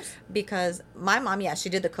generations. Of course. Because my mom, she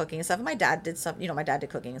did the cooking and stuff. And my dad did stuff, my dad did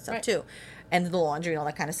cooking and stuff too. And the laundry and all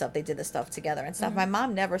that kind of stuff. They did the stuff together and stuff. Mm-hmm. My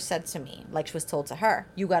mom never said to me, like she was told to her,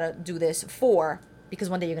 you got to do this because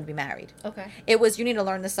one day you're going to be married. Okay. It was, you need to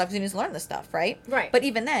learn this stuff. You need to learn this stuff, right? Right. But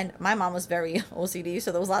even then, my mom was very OCD,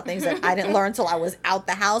 so there was a lot of things that I didn't learn until I was out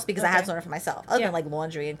the house because I had to learn it for myself. Other than like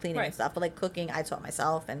laundry and cleaning and stuff. But like cooking, I taught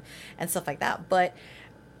myself and stuff like that. But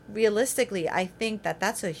realistically, I think that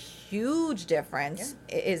that's a huge difference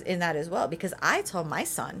is in that as well. Because I tell my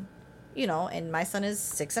son, and my son is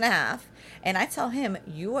 6.5, and I tell him,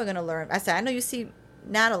 you are going to learn. I said, I know you see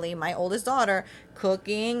Natalie, my oldest daughter,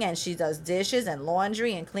 cooking, and she does dishes and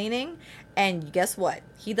laundry and cleaning, and guess what?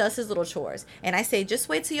 He does his little chores. And I say, just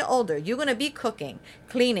wait till you're older. You're going to be cooking,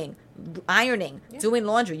 cleaning, ironing, doing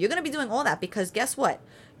laundry. You're going to be doing all that because guess what?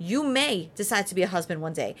 You may decide to be a husband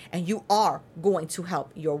one day, and you are going to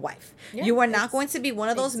help your wife. You are not going to be one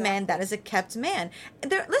of those men that is a kept man.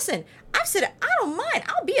 Listen, I've said it, I don't mind.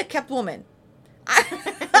 I'll be a kept woman. I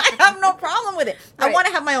have no problem with it. I want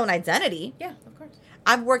to have my own identity. Yeah, of course.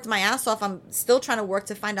 I've worked my ass off. I'm still trying to work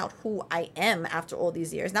to find out who I am after all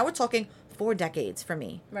these years. Now we're talking 4 decades for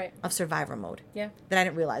me of survivor mode that I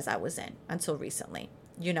didn't realize I was in until recently.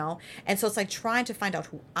 you know? And so it's like trying to find out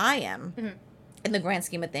who I am in the grand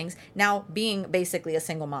scheme of things. Now, being basically a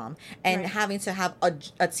single mom and having to have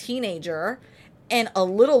a teenager and a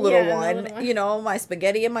little one, you know, my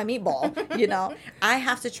spaghetti and my meatball, you know, I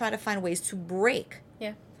have to try to find ways to break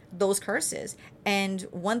those curses. And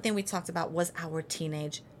one thing we talked about was our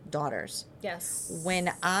teenage daughters. Yes.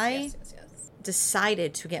 When I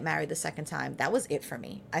decided to get married the second time, that was it for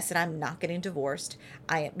me. I said, I'm not getting divorced.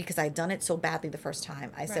 Because I'd done it so badly the first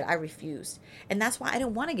time. I said, I refused. And that's why I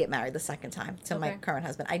didn't want to get married the second time to my current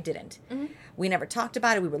husband. I didn't. We never talked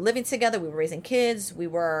about it. We were living together. We were raising kids. We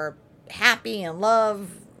were happy in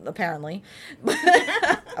love, apparently.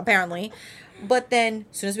 Apparently. But then,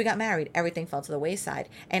 as soon as we got married, everything fell to the wayside.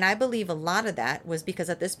 And I believe a lot of that was because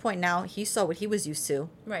at this point now, he saw what he was used to.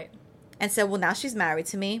 Right. And said, well, now she's married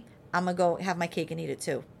to me. I'm going to go have my cake and eat it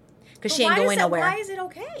too. Because she ain't going nowhere. Why is it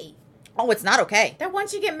okay? Oh, it's not okay. That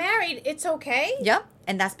once you get married, it's okay? Yep.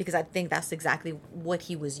 And that's because I think that's exactly what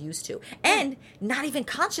he was used to. And not even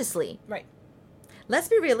consciously. Right. Let's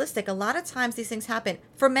be realistic. A lot of times these things happen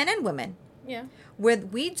for men and women. Yeah. Where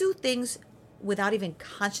we do things without even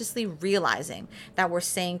consciously realizing that we're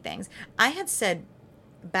saying things. I had said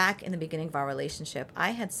back in the beginning of our relationship,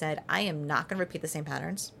 I had said, I am not going to repeat the same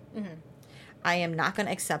patterns. I am not going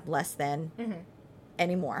to accept less than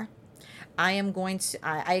anymore. I am going to,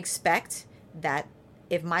 I expect that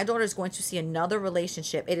if my daughter is going to see another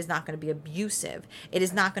relationship, it is not going to be abusive. It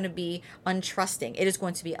is not going to be untrusting. It is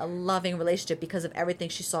going to be a loving relationship because of everything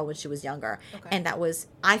she saw when she was younger. And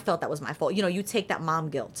I felt that was my fault. You know, you take that mom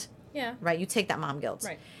guilt. Yeah. Right? You take that mom guilt.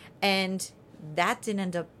 Right. And that didn't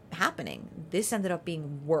end up happening. This ended up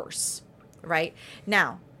being worse. Right?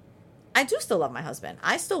 Now, I do still love my husband.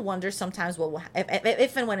 I still wonder sometimes what will,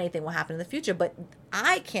 if and when anything will happen in the future. But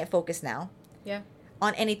I can't focus now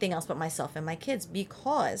on anything else but myself and my kids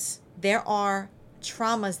because there are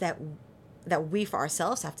traumas that we for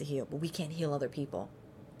ourselves have to heal, but we can't heal other people.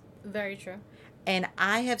 Very true. And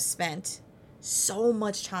I have spent so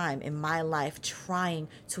much time in my life trying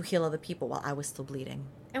to heal other people while I was still bleeding.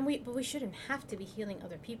 But we shouldn't have to be healing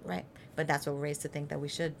other people. Right. But that's what we're raised to think that we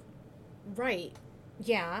should. Right.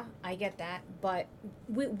 Yeah, I get that. But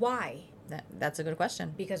why? That's a good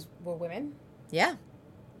question. Because we're women? Yeah.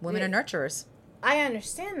 Women are nurturers. I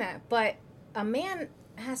understand that. But a man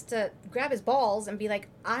has to grab his balls and be like,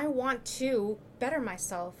 I want to better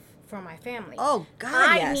myself for my family. Oh, God,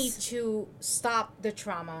 I need to stop the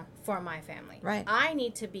trauma for my family. Right. I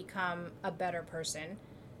need to become a better person.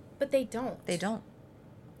 But they don't. They don't.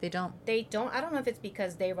 I don't know if it's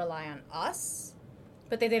because they rely on us,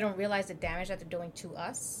 but they don't realize the damage that they're doing to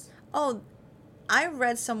us. Oh, I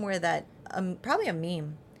read somewhere that, probably a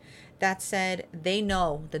meme, that said they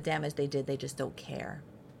know the damage they did, they just don't care.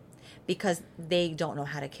 Because they don't know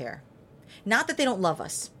how to care. Not that they don't love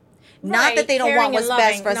us. Not that they don't want what's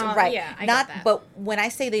best for us. No, right. Yeah, I get that. But when I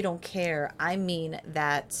say they don't care, I mean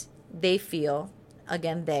that they feel,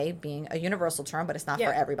 again, they being a universal term, but it's not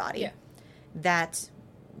for everybody, that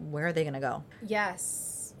where are they going to go?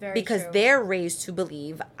 Yes, very because true. They're raised to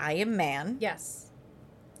believe I am man. Yes.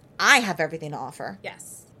 I have everything to offer.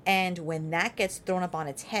 Yes. And when that gets thrown up on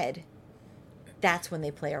its head, that's when they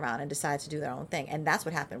play around and decide to do their own thing. And that's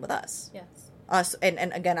what happened with us. Yes. Us,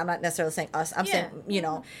 and again, I'm not necessarily saying us. I'm saying,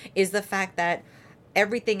 is the fact that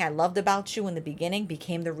everything I loved about you in the beginning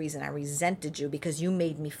became the reason I resented you because you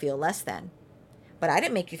made me feel less than. But I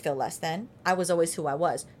didn't make you feel less than. I was always who I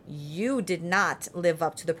was. You did not live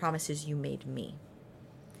up to the promises you made me.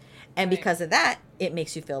 And because of that, it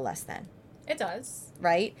makes you feel less than. It does.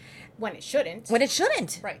 Right? When it shouldn't.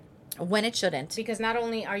 Right. When it shouldn't. Because not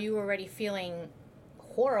only are you already feeling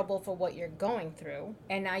horrible for what you're going through,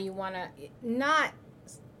 and now you want to, not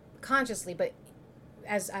consciously, but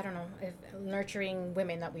as, I don't know, if nurturing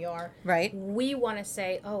women that we are. Right. We want to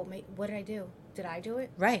say, oh, what did I do? Did I do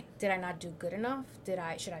it? Right. Did I not do good enough? Should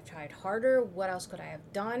I have tried harder? What else could I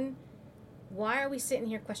have done? Why are we sitting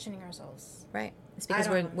here questioning ourselves? Right. It's because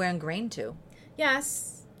we're ingrained to.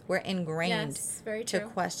 Yes. We're ingrained very to true.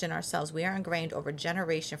 question ourselves. We are ingrained over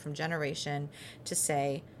generation from generation to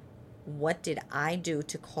say, what did I do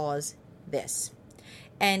to cause this?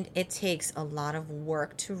 And it takes a lot of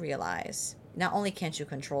work to realize not only can't you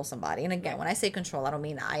control somebody, and again, when I say control, I don't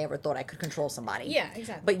mean I ever thought I could control somebody. Yeah,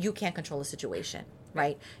 exactly. But you can't control the situation,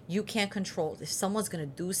 right? You can't control, if someone's going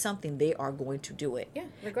to do something, they are going to do it. Yeah,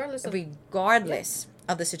 regardless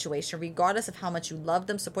of the situation, regardless of how much you love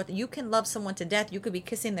them, support them. You can love someone to death. You could be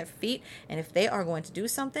kissing their feet, and if they are going to do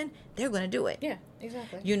something, they're going to do it. Yeah,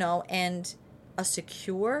 exactly. And a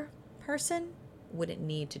secure person wouldn't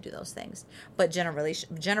need to do those things. But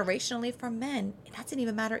generationally for men, that didn't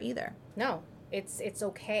even matter either. No. It's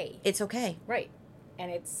okay. It's okay. Right. And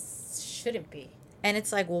it shouldn't be. And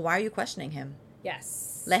it's like, well, why are you questioning him?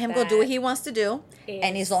 Yes. Let him go do what he wants to do.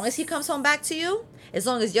 And as long as he comes home back to you, as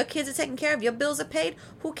long as your kids are taken care of, your bills are paid,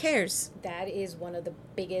 who cares? That is one of the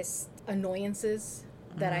biggest annoyances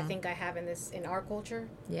that I think I have in our culture.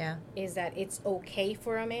 Yeah. Is that it's okay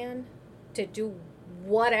for a man to do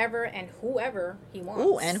whatever and whoever he wants.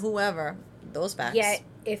 Ooh, and whoever. Those facts. Yet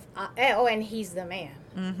and he's the man.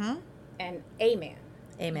 Mm-hmm. And a man.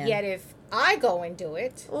 Amen. Yet if I go and do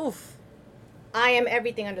it, oof, I am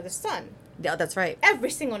everything under the sun. Yeah, that's right. Every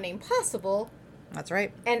single name possible. That's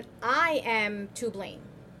right. And I am to blame.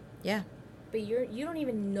 Yeah. But you don't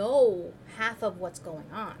even know half of what's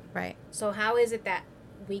going on. Right. So how is it that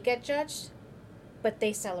we get judged, but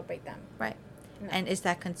they celebrate them? Right. No. And it's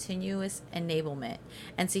that continuous enablement.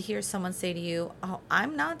 And to hear someone say to you, oh,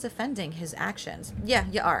 I'm not defending his actions. Yeah,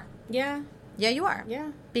 you are. Yeah. Yeah, you are.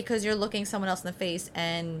 Yeah. Because you're looking someone else in the face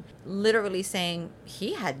and literally saying,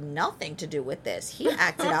 he had nothing to do with this. He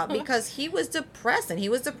acted out because he was depressed. And he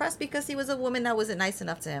was depressed because he was a woman that wasn't nice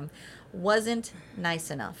enough to him. Wasn't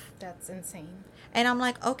nice enough. That's insane. And I'm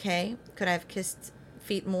like, okay, could I have kissed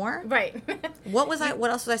feet more? Right. What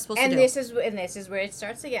else was I supposed to do? And this is where it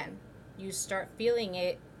starts again. You start feeling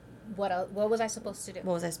it. What was I supposed to do?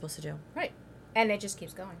 What was I supposed to do? Right. And it just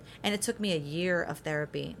keeps going. And it took me a year of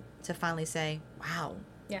therapy to finally say, wow,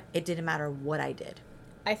 yeah, it didn't matter what I did.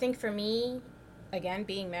 I think for me, again,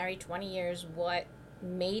 being married 20 years, what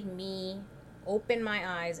made me open my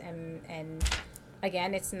eyes and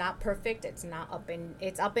again, it's not perfect. It's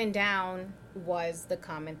up and down was the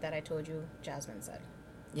comment that I told you Jasmine said.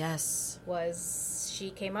 Yes.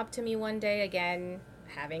 She came up to me one day, again,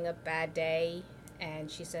 having a bad day,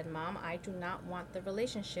 and she said, Mom, I do not want the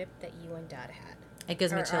relationship that you and Dad had. It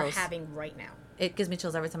gives me chills. Are having right now. It gives me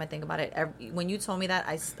chills every time I think about it. When you told me that,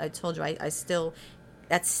 I told you, I still,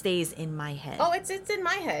 that stays in my head. Oh, it's in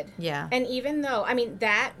my head. Yeah. And even though, I mean,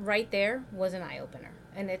 that right there was an eye-opener.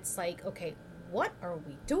 And it's like, okay, what are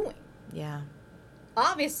we doing? Yeah.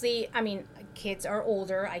 Obviously, I mean, kids are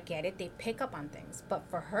older. I get it. They pick up on things. But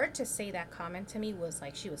for her to say that comment to me was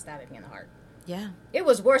like she was stabbing me in the heart. Yeah. It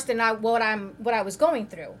was worse than what I was going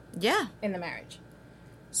through. Yeah. In the marriage.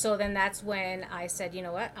 So then that's when I said, you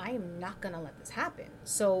know what? I am not going to let this happen.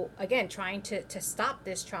 So again, trying to stop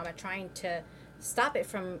this trauma, trying to stop it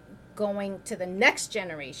from going to the next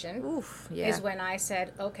generation. Oof, yeah. Is when I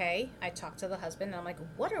said, okay, I talked to the husband and I'm like,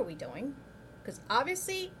 what are we doing? Because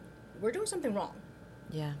obviously we're doing something wrong.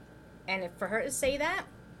 Yeah. And for her to say that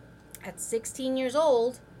at 16 years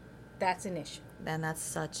old, that's an issue. Then that's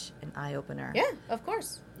such an eye-opener. Yeah, of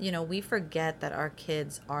course. You know, we forget that our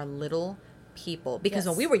kids are little people because yes.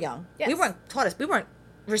 when we were young, yes. we weren't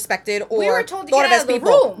respected or we were told to thought get of out as of the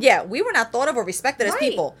people. room. Yeah, we were not thought of or respected as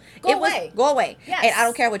people. Go away. Go away. Yes. And I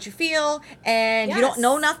don't care what you feel, and yes. you don't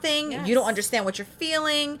know nothing. Yes. You don't understand what you're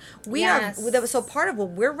feeling. So part of what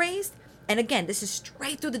we're raised. And again, this is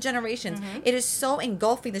straight through the generations. Mm-hmm. It is so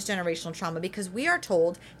engulfing this generational trauma because we are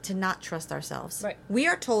told to not trust ourselves. Right. We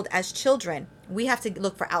are told as children, we have to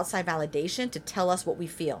look for outside validation to tell us what we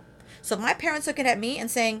feel. So if my parents looking at me and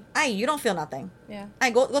saying, "Hey, you don't feel nothing. Yeah.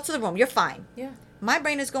 Go to the room. You're fine." Yeah. My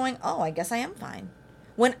brain is going, "Oh, I guess I am fine."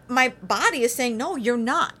 When my body is saying, "No, you're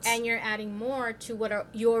not." And you're adding more to what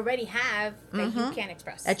you already have that mm-hmm. you can't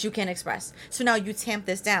express. That you can't express. So now you tamp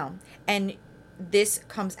this down. And this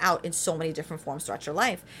comes out in so many different forms throughout your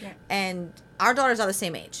life. Yeah. And our daughters are the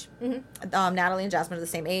same age. Mm-hmm. Natalie and Jasmine are the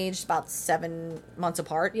same age, about 7 months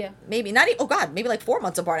apart. Yeah. Maybe maybe like 4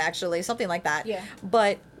 months apart, actually, something like that. Yeah.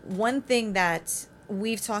 But one thing that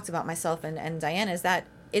we've talked about, myself and Diane, is that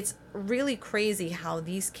it's really crazy how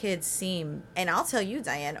these kids seem. And I'll tell you,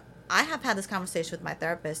 Diane, I have had this conversation with my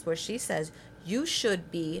therapist where she says, you should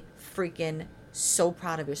be freaking so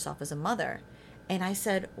proud of yourself as a mother. And I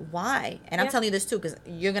said, why? And I'm telling you this too, because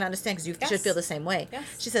you're going to understand, because you should feel the same way. Yes.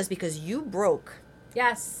 She says, because you broke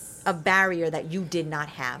yes. a barrier that you did not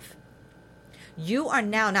have. You are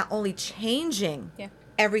now not only changing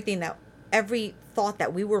every thought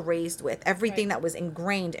that we were raised with, everything that was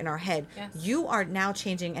ingrained in our head. Yes. You are now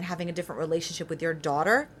changing and having a different relationship with your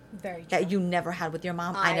daughter. Very true. That you never had with your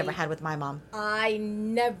mom. I never had with my mom. I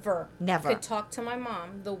never could talk to my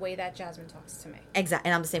mom the way that Jasmine talks to me. Exactly.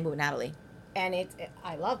 And I'm the same with Natalie. And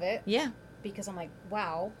I love it. Yeah. Because I'm like,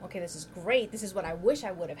 wow, okay, this is great. This is what I wish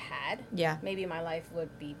I would have had. Yeah. Maybe my life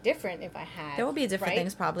would be different if I had. There will be different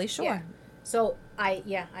things probably, sure. Yeah. So I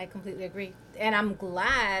completely agree. And I'm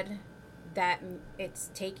glad that it's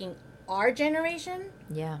taking our generation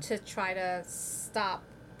to try to stop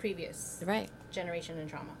previous generation and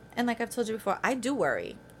trauma. And like I've told you before, I do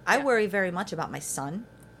worry. I worry very much about my son.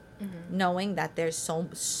 knowing that there's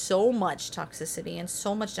so much toxicity and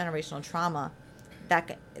so much generational trauma that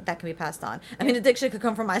can be passed on. I mean, addiction could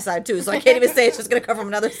come from my side too, so I can't even say it's just going to come from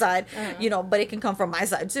another side, but it can come from my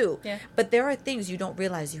side too. Yeah. But there are things you don't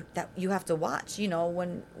realize that you have to watch.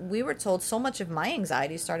 When we were told, so much of my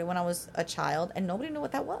anxiety started when I was a child, and nobody knew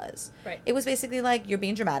what that was. Right. It was basically like, you're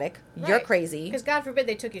being dramatic, you're crazy. Because God forbid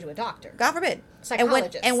they took you to a doctor. God forbid.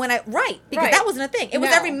 Psychologist. And when because that wasn't a thing. It was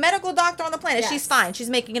every medical doctor on the planet. Yes. She's fine. She's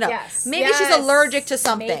making it up. Yes. Maybe she's allergic to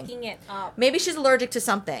something. Making it up. Maybe she's allergic to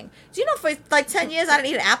something. Do you know for like 10 years I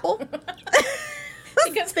didn't eat an apple?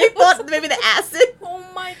 Because they thought maybe the acid. Oh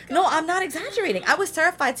my God. No, I'm not exaggerating. I was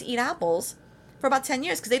terrified to eat apples for about 10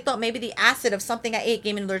 years because they thought maybe the acid of something I ate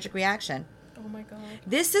gave me an allergic reaction. Oh my God.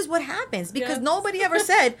 This is what happens because nobody ever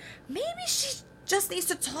said, maybe she just needs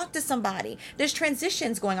to talk to somebody. There's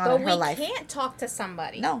transitions going on in her life. But we can't talk to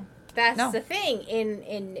somebody. No. That's the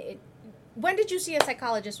thing. When did you see a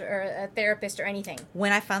psychologist or a therapist or anything?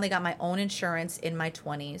 When I finally got my own insurance in my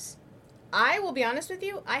 20s. I will be honest with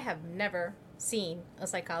you, I have never seen a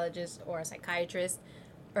psychologist or a psychiatrist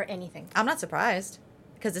or anything. I'm not surprised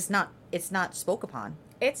because it's not spoke upon.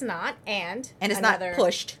 It's not, and it's not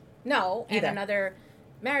pushed. No, either. And another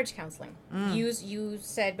marriage counseling. You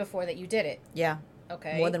said before that you did it. Yeah.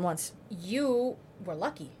 Okay. More than once. You were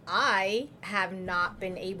lucky. I have not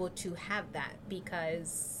been able to have that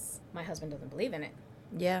because my husband doesn't believe in it.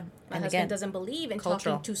 Yeah. My husband doesn't believe in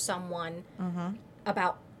talking to someone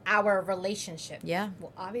about our relationship. Yeah.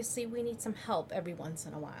 Well, obviously we need some help every once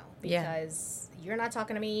in a while because you're not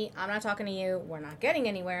talking to me, I'm not talking to you, we're not getting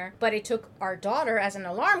anywhere. But it took our daughter as an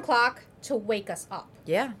alarm clock to wake us up.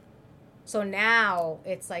 Yeah. So now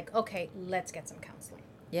it's like, okay, let's get some counseling.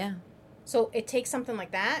 Yeah. So it takes something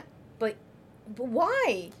like that, but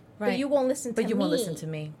why? Right. But you won't listen to me. But you won't listen to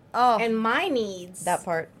me. Oh. And my needs. That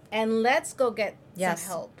part. And let's go get some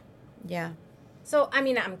help. Yeah. So, I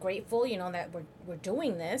mean, I'm grateful, that we're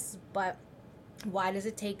doing this, but why does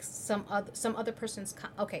it take some other person's,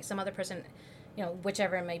 some other person,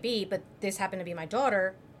 whichever it may be, but this happened to be my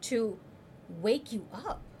daughter, to wake you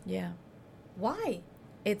up? Yeah. Why?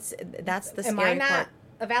 That's the scary part. Am I not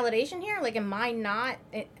a validation here? Like, am I not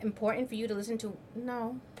important for you to listen to?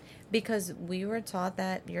 No. Because we were taught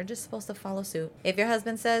that you're just supposed to follow suit. If your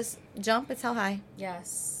husband says jump, it's how high.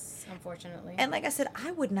 Yes. Unfortunately. And like I said,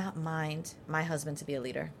 I would not mind my husband to be a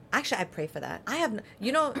leader. Actually, I pray for that. I have,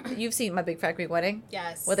 you've seen My Big Fat Greek Wedding?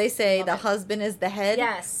 Yes. Where they say the husband is the head,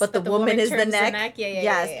 yes, but the woman is the neck.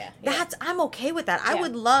 Yeah. I'm okay with that. I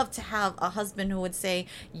would love to have a husband who would say,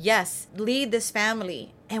 yes, lead this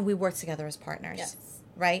family, and we work together as partners. Yes.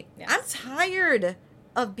 Right? Yes. I'm tired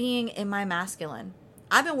of being in my masculine.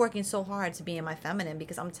 I've been working so hard to be in my feminine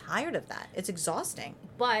because I'm tired of that. It's exhausting.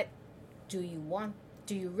 But do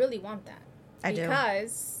you really want that? I do.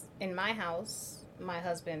 Because in my house, my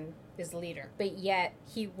husband is the leader, but yet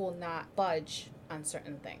he will not budge on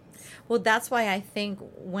certain things. Well, that's why I think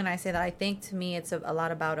when I say that, I think to me it's a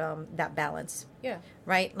lot about that balance. Yeah.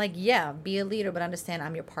 Right? Like, be a leader, but understand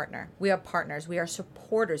I'm your partner. We are partners. We are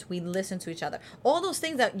supporters. We listen to each other. All those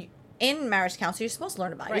things that in marriage counseling you're supposed to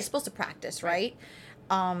learn about. Right. You're supposed to practice, right?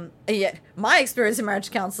 Yet my experience in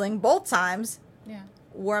marriage counseling, both times,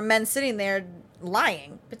 were men sitting there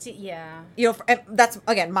lying. But see, that's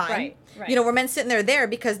again mine. Right. Where men sitting there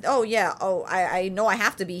because I know I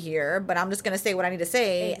have to be here, but I'm just gonna say what I need to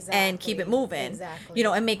say and keep it moving. Exactly.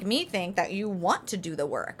 And make me think that you want to do the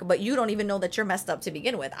work, but you don't even know that you're messed up to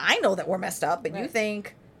begin with. I know that we're messed up, but you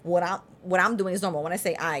think what I'm doing is normal. When I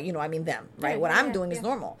say I mean them, right? What I'm doing is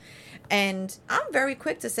normal. And I'm very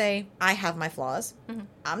quick to say, I have my flaws. Mm-hmm.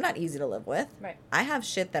 I'm not easy to live with. Right. I have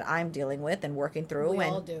shit that I'm dealing with and working through. We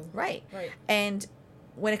all do. Right. And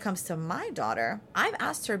when it comes to my daughter, I've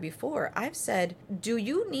asked her before, I've said, do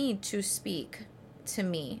you need to speak to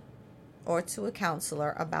me or to a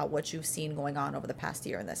counselor about what you've seen going on over the past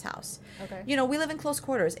year in this house? Okay. We live in close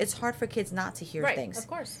quarters. It's hard for kids not to hear things. Of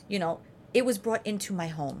course. It was brought into my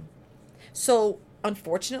home. So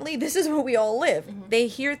unfortunately, this is where we all live. Mm-hmm. They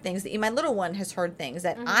hear things. My little one has heard things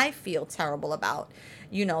that I feel terrible about,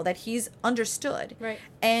 that he's understood. Right.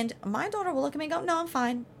 And my daughter will look at me and go, no, I'm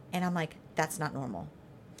fine. And I'm like, that's not normal.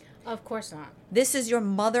 Of course not. This is your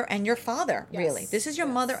mother and your father, really. This is your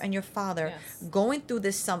mother and your father going through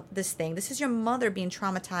this thing. This is your mother being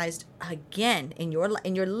traumatized again in your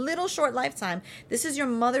little short lifetime. This is your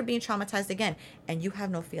mother being traumatized again, and you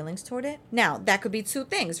have no feelings toward it. Now, that could be two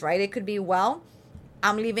things, right? It could be,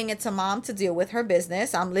 I'm leaving it to mom to deal with her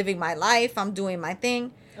business. I'm living my life. I'm doing my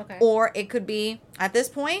thing. Okay. Or it could be, at this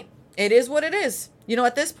point, it is what it is.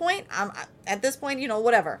 At this point,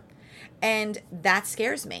 whatever. And that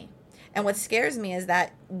scares me. And what scares me is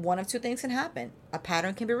that one of two things can happen. A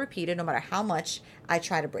pattern can be repeated no matter how much I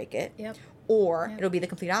try to break it. Yep. Or it'll be the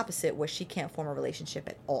complete opposite where she can't form a relationship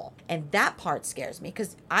at all. And that part scares me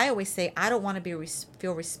because I always say I don't want to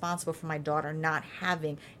feel responsible for my daughter not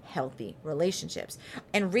having healthy relationships.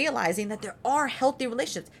 And realizing that there are healthy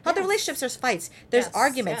relationships. Healthy relationships, there's fights, there's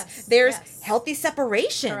arguments, there's healthy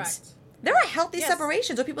separations. Correct. There are healthy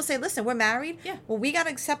separations where people say, listen, we're married. Yeah. Well, we got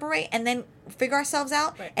to separate and then figure ourselves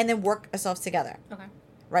out and then work ourselves together. Okay.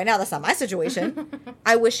 Right now, that's not my situation.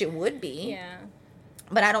 I wish it would be. Yeah.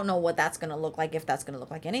 But I don't know what that's going to look like, if that's going to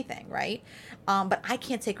look like anything, right? But I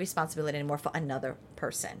can't take responsibility anymore for another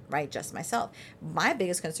person, right? Just myself. My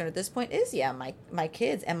biggest concern at this point is, my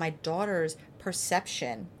kids and my daughter's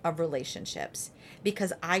perception of relationships.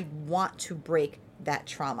 Because I want to break that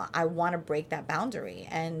trauma. I want to break that boundary.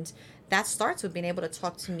 And that starts with being able to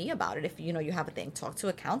talk to me about it. If, you have a thing, talk to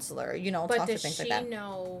a counselor, talk to things like that. But does she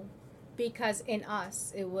know, because in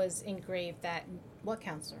us, it was engraved that, what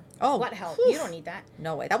counselor? Oh. What help? Oof. You don't need that.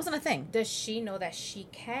 No way. That wasn't a thing. Does she know that she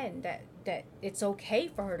can, that it's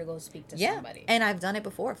okay for her to go speak to somebody? And I've done it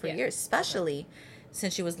before for years, especially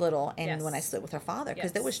since she was little and when I split with her father,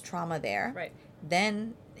 because there was trauma there. Right.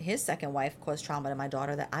 Then his second wife caused trauma to my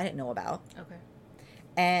daughter that I didn't know about. Okay.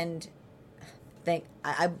 And me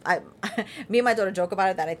and my daughter joke about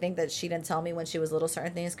it that I think that she didn't tell me when she was little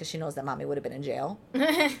certain things because she knows that mommy would have been in jail.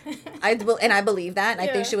 I believe that. And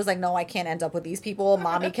I think she was like, no, I can't end up with these people.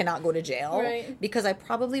 Mommy cannot go to jail. Right. Because I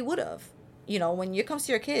probably would have. When it comes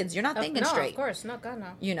to your kids, you're not thinking straight. No, of course. No, God,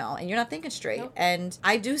 no. And you're not thinking straight. Nope. And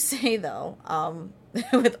I do say, though,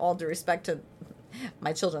 with all due respect to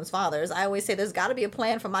my children's fathers, I always say there's got to be a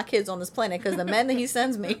plan for my kids on this planet because the men that he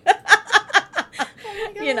sends me...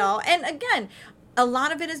 And again, a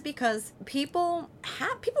lot of it is because people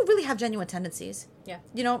really have genuine tendencies. Yeah.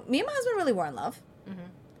 Me and my husband really were in love,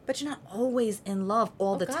 but you're not always in love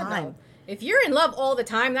all the time. No. If you're in love all the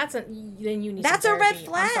time, then you need. That's some therapy. a red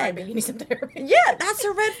flag. I'm sorry, but you need some therapy. Yeah, that's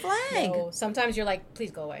a red flag. No, sometimes you're like,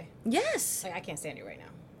 please go away. Yes. Like, I can't stand you right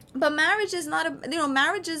now. But marriage is not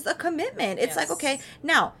marriage is a commitment. It's like, okay,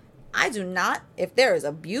 now I do not. If there is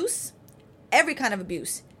abuse, every kind of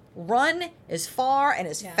abuse. Run as far and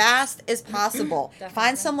as fast as possible.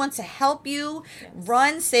 Find someone to help you. Yes.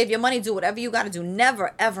 Run, save your money, do whatever you got to do.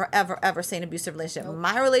 Never, ever, ever, ever say an abusive relationship. Nope.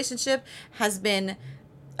 My relationship has been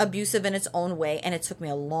abusive in its own way, and it took me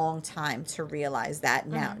a long time to realize that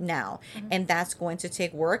now. And that's going to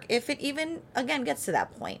take work if it even, again, gets to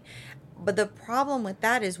that point. But the problem with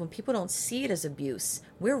that is when people don't see it as abuse,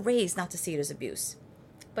 we're raised not to see it as abuse.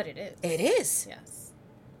 But it is. It is. Yes.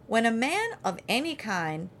 When a man of any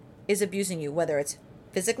kind is abusing you, whether it's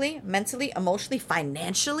physically, mentally, emotionally,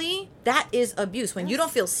 financially, that is abuse. When you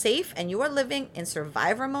don't feel safe and you are living in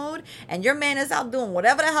survivor mode and your man is out doing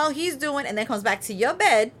whatever the hell he's doing and then comes back to your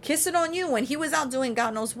bed kissing on you when he was out doing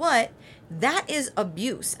God knows what, that is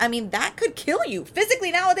abuse. I mean, that could kill you.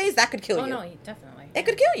 Physically nowadays, that could kill you. Oh, no, definitely. It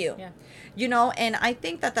could kill you. Yeah. And I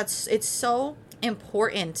think it's so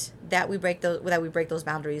important that we break those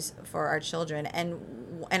boundaries for our children and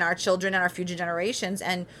our children and our future generations.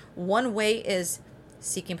 And one way is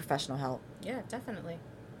seeking professional help. Yeah, definitely.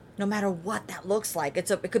 No matter what that looks like. It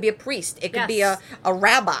could be a priest. It could be a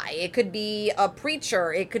rabbi. It could be a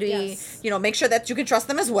preacher. It could be, make sure that you can trust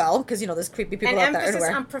them as well. Because, there's creepy people out there everywhere.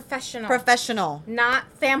 And emphasis on professional. Professional.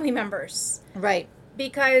 Not family members. Right.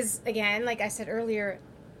 Because, again, like I said earlier,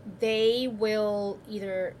 they will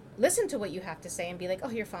either listen to what you have to say and be like, oh,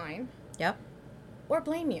 you're fine. Yep. Or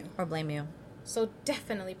blame you. So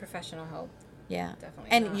definitely professional help. Yeah.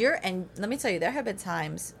 Definitely. And let me tell you, there have been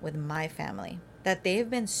times with my family that they've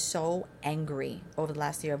been so angry over the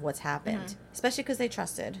last year of what's happened, especially because they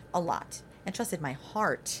trusted a lot and trusted my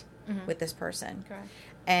heart with this person. Correct.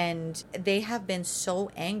 And they have been so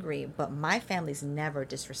angry, but my family's never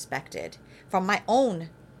disrespected. From my own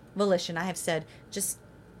volition, I have said, just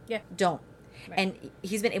don't. Right. And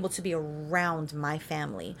he's been able to be around my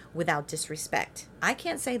family without disrespect. I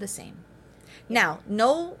can't say the same. Now,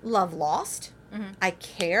 no love lost. I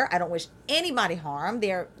care. I don't wish anybody harm.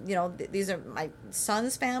 They're, these are my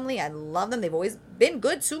son's family. I love them. They've always been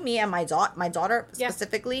good to me and my daughter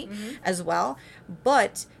specifically as well.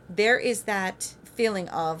 But there is that feeling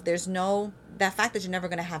of that fact that you're never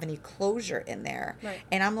going to have any closure in there. Right.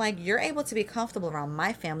 And I'm like, you're able to be comfortable around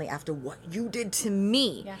my family after what you did to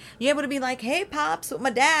me. Yeah. You're able to be like, hey, Pops, with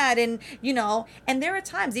my dad. And, and there are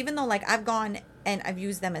times, even though like I've gone and I've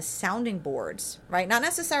used them as sounding boards, right? Not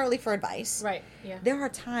necessarily for advice. Right, yeah. There are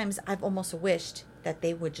times I've almost wished that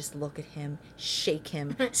they would just look at him, shake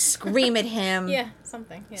him, scream at him. Yeah,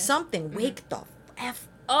 something. Yeah. Something. Wake the F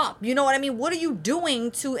up. You know what I mean? What are you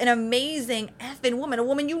doing to an amazing effing woman? A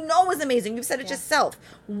woman you know is amazing. You've said it yourself.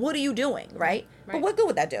 What are you doing, right? But what good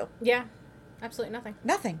would that do? Yeah. Absolutely nothing.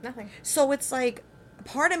 Nothing. So it's like,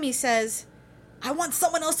 part of me says, I want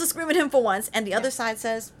someone else to scream at him for once. And the other side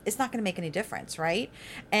says, it's not going to make any difference, right?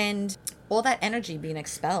 And all that energy being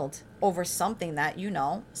expelled over something that, you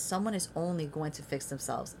know, someone is only going to fix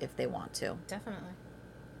themselves if they want to. Definitely.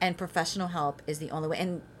 And professional help is the only way.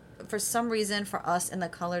 And for some reason, for us in the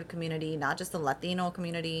colored community, not just the Latino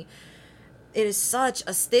community, it is such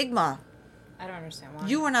a stigma. I don't understand why.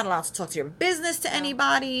 You are not allowed to talk to your business to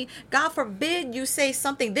anybody. God forbid you say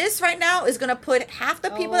something. This right now is going to put half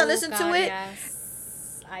the people that listen to it.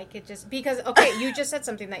 Yes. I could just, because, okay, you just said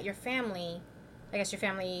something that your family, I guess your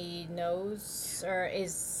family knows or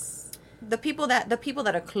is. The people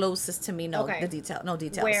that are closest to me know the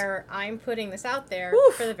details. Where I'm putting this out there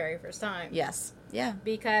for the very first time. Yes. Yeah.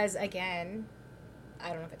 Because, again, I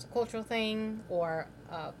don't know if it's a cultural thing or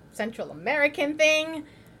a Central American thing.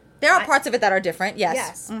 There are parts of it that are different, yes.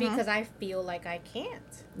 Yes, because I feel like I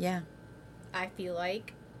can't. Yeah. I feel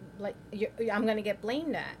like I'm going to get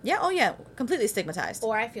blamed at. Yeah, oh yeah, completely stigmatized.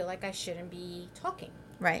 Or I feel like I shouldn't be talking.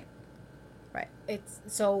 Right. It's,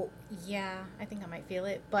 so, yeah, I think I might feel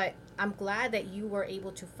it. But I'm glad that you were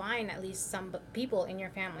able to find at least some people in your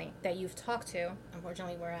family that you've talked to,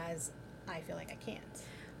 unfortunately, whereas I feel like I can't.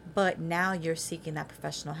 But now you're seeking that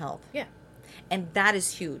professional help. Yeah. And that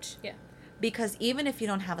is huge. Yeah. Because even if you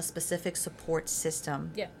don't have a specific support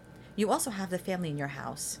system, you also have the family in your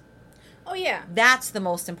house. Oh, yeah. That's the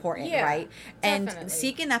most important, right? Definitely. And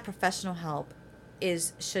seeking that professional help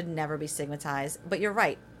should never be stigmatized. But you're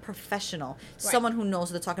right, professional. Right. Someone who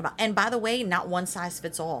knows what they're talking about. And by the way, not one size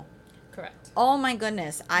fits all. Correct. Oh my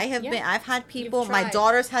goodness. I've had people, my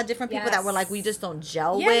daughters had different people that were like, we just don't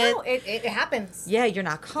gel with. Yeah, no, it happens. Yeah, you're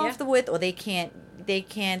not comfortable with, or they can't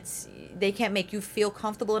make you feel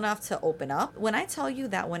comfortable enough to open up. When I tell you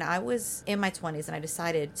that when I was in my 20s and I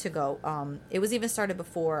decided to go, it was even started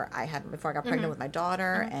before I got pregnant with my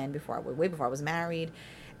daughter and way before I was married.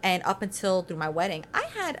 And up until through my wedding, I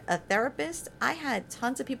had a therapist. I had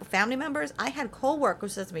tons of people, family members. I had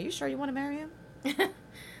co-workers who said to me, "You sure you want to marry him?"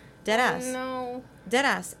 Dead ass. No. Dead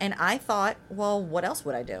ass. And I thought, well, what else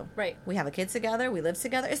would I do? Right. We have a kid together. We live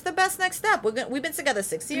together. It's the best next step. We've been together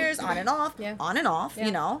 6 years, on and off. Yeah. On and off,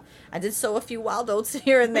 you know. I did sow a few wild oats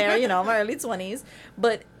here and there, you know, in my early 20s.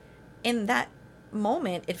 But in that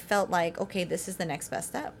moment, it felt like, okay, this is the next best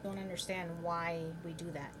step. I don't understand why we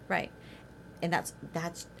do that. Right. And that's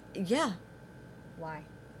yeah. Why?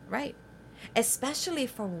 Right. Especially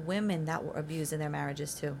for women that were abused in their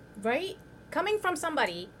marriages too. Right? Coming from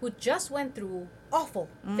somebody who just went through awful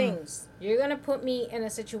things, you're going to put me in a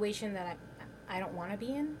situation that I don't want to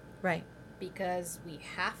be in? Right. Because we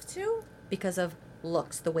have to? Because of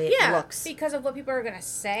looks, the way it looks. Because of what people are going to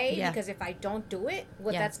say. Yeah. Because if I don't do it,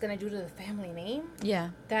 what that's going to do to the family name. Yeah.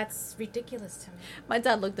 That's ridiculous to me. My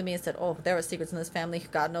dad looked at me and said, "Oh, there are secrets in this family.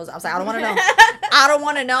 God knows." I was like, I don't want to know. I don't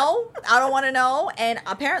want to know. I don't want to know. And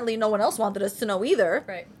apparently no one else wanted us to know either.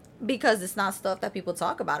 Right. Because it's not stuff that people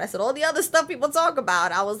talk about. I said, all the other stuff people talk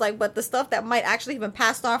about. I was like, but the stuff that might actually have been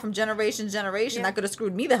passed on from generation to generation that could have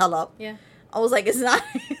screwed me the hell up. Yeah. I was like, it's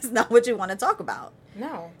not what you want to talk about.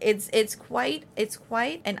 No. It's quite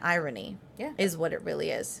an irony. Yeah. Is what it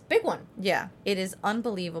really is. Big one. Yeah. It is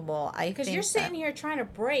unbelievable. Because you're sitting here trying to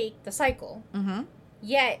break the cycle. Mm-hmm.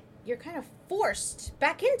 Yet you're kind of forced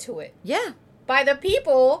back into it. Yeah. By the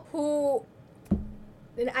people who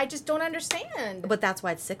I just don't understand. But that's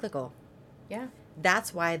why it's cyclical. Yeah.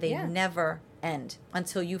 That's why they never end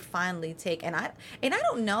until you finally take. And I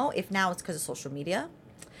don't know if now it's because of social media.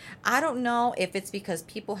 I don't know if it's because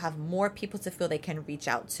people have more people to feel they can reach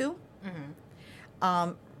out to.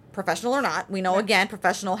 Mm-hmm. Professional or not. We know, again,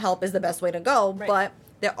 professional help is the best way to go. Right. But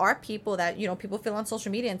there are people that, you know, people feel on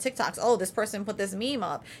social media and TikToks, oh, this person put this meme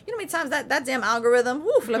up. You know how many times that damn algorithm,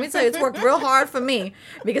 woof, let me tell you, it's worked real hard for me.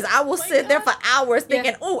 Because I will sit there for hours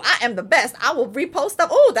thinking, oh, I am the best. I will repost stuff.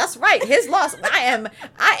 Oh, that's right. His loss. I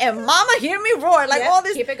am mama, hear me roar. Like all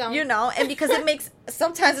this, keep it going. You know, and because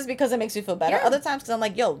sometimes it's because it makes you feel better. Other times because I'm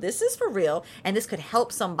like, yo, this is for real. And this could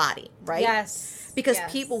help somebody, right? Yes. Because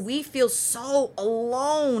people, we feel so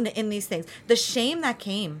alone in these things. The shame that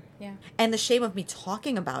came. Yeah. And the shame of me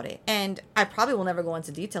talking about it. And I probably will never go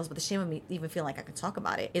into details, but the shame of me even feeling like I can talk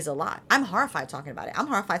about it is a lot. I'm horrified talking about it. I'm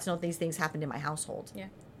horrified to know these things happened in my household. Yeah.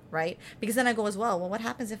 Right? Because then I go as well, what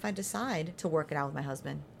happens if I decide to work it out with my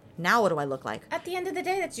husband? Now what do I look like? At the end of the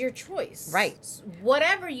day, that's your choice. Right.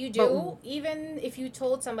 Whatever you do, even if you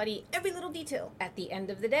told somebody every little detail, at the end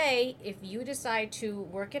of the day, if you decide to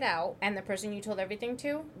work it out and the person you told everything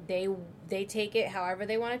to, they take it however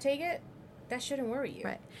they want to take it, that shouldn't worry you.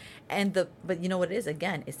 Right. But you know what it is,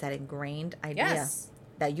 again, it's that ingrained idea. Yes.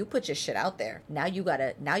 That you put your shit out there. Now you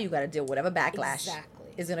gotta deal with whatever backlash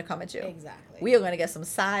is gonna come at you. Exactly. We are gonna get some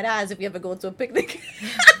side eyes if you ever go to a picnic.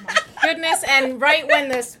 Goodness, and right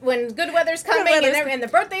when good weather's coming and the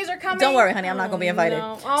birthdays are coming. Don't worry, honey, I'm not gonna be invited.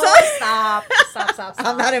 No. Oh, stop.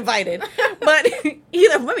 I'm not invited. But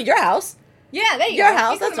either remember your house. Yeah, there you your go.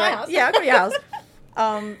 House. That's right. House. Yeah, I'll go to your house.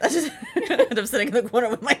 I'm sitting in the corner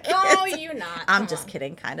with my kids. Oh, you not. I'm just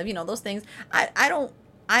kidding, kind of. You know, those things.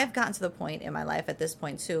 I've gotten to the point in my life at this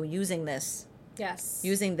point too, using this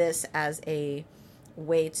as a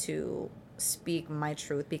way to speak my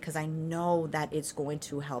truth, because I know that it's going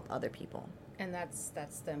to help other people. And that's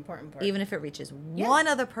the important part. Even if it reaches one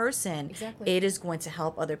other person, it is going to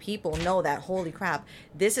help other people know that, holy crap,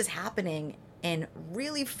 this is happening in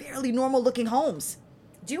really fairly normal looking homes.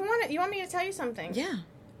 You want me to tell you something? Yeah.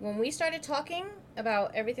 When we started talking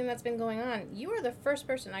about everything that's been going on, you were the first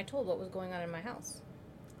person I told what was going on in my house.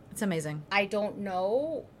 It's amazing. I don't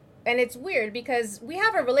know. And it's weird because we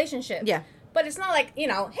have a relationship. Yeah. But it's not like, hey,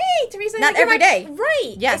 Teresa. Not every day.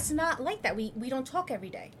 Right. Yes. It's not like that. We don't talk every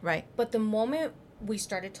day. Right. But the moment we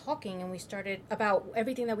started talking and we started about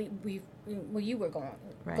everything that you were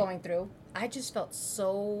going through, I just felt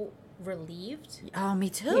so relieved. Oh, me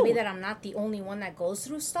too. Maybe that I'm not the only one that goes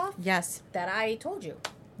through stuff. Yes. That I told you.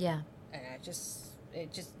 Yeah. And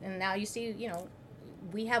and now you see,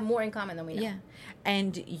 we have more in common than we know. Yeah.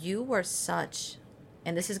 And you were such,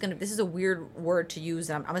 and this is a weird word to use,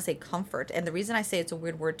 and I'm going to say comfort. And the reason I say it's a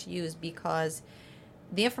weird word to use, because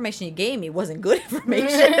the information you gave me wasn't good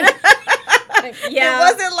information. Yeah.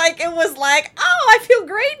 It was like, oh, I feel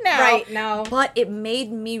great now. Right, no. But it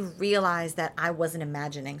made me realize that I wasn't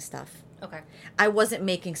imagining stuff. Okay. I wasn't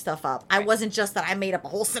making stuff up. Right. I wasn't just that I made up a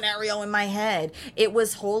whole scenario in my head. It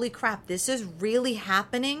was, holy crap, this is really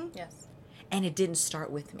happening. Yes. And it didn't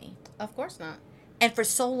start with me. Of course not. And for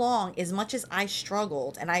so long, as much as I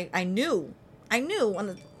struggled, and I knew on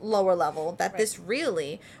the lower level that this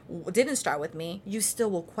really didn't start with me, you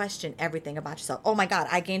still will question everything about yourself. Oh my God,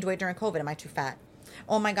 I gained weight during COVID. Am I too fat?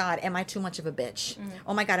 Oh my God, am I too much of a bitch? Mm-hmm.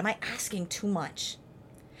 Oh my God, am I asking too much?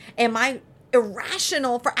 Am I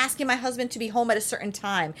irrational for asking my husband to be home at a certain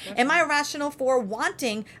time? Am I irrational for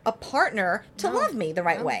wanting a partner to love me the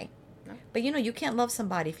right way? No. But you can't love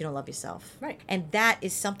somebody if you don't love yourself. Right. And that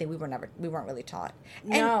is something we weren't really taught.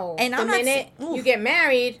 No. And the minute you get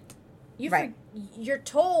married, you're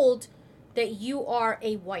told that you are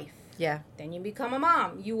a wife. Yeah. Then you become a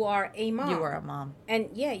mom. You are a mom. You are a mom. And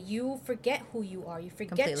you forget who you are. You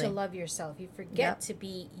forget to love yourself. You forget to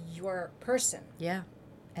be your person. Yeah.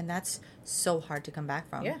 And that's so hard to come back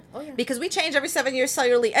from. Yeah. Oh, yeah. Because we change every 7 years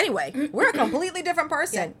cellularly anyway. We're a completely different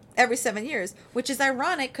person every 7 years, which is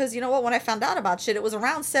ironic because, you know what, when I found out about shit, it was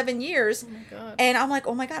around 7 years. Oh, my God. And I'm like,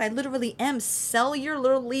 oh, my God, I literally am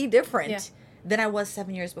cellularly different than I was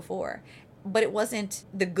 7 years before. But it wasn't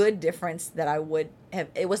the good difference that I would have.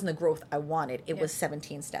 It wasn't the growth I wanted. It was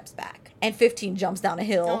 17 steps back and 15 jumps down a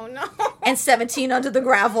hill. Oh, no. And 17 under the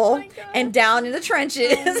gravel and down in the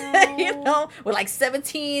trenches, oh, no. With like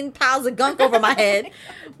 17 piles of gunk over my head.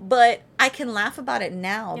 But I can laugh about it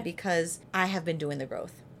now because I have been doing the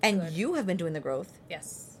growth. And you have been doing the growth.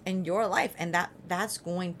 Yes. In your life. And that's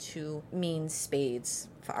going to mean spades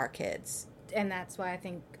for our kids. And that's why I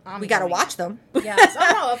think we got to watch them. Yes.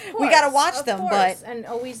 Oh, no, of course. We got to watch them. But and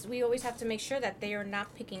we always have to make sure that they are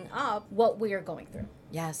not picking up what we are going through.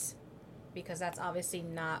 Yes. Because that's obviously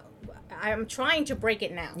not. I'm trying to break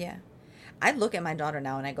it now. Yeah. I look at my daughter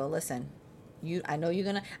now and I go, listen, I know you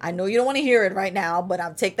don't want to hear it right now, but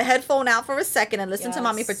I'll take the headphone out for a second and listen to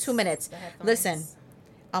mommy for 2 minutes. Listen,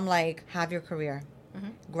 I'm like, have your career.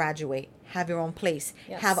 Mm-hmm. Graduate, have your own place,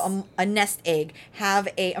 have a nest egg, have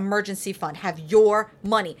a emergency fund, have your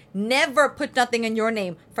money. Never put nothing in your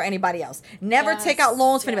name for anybody else. Never take out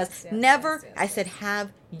loans for anybody else. Never. I said,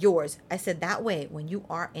 have yours. I said, that way, when you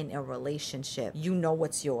are in a relationship, you know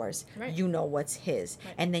what's yours. Right. You know what's his.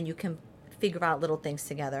 Right. And then you can figure out little things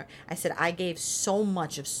together. I said, I gave so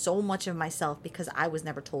much of myself because I was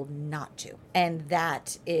never told not to. And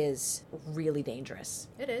that is really dangerous.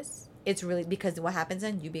 It is. It's really, because what happens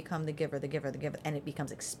then, you become the giver, and it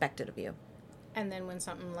becomes expected of you. And then when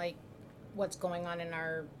something like what's going on in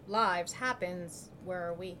our lives happens, where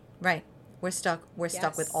are we? Right. We're stuck. We're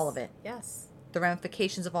stuck with all of it. Yes. The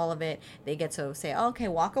ramifications of all of it, they get to say, okay,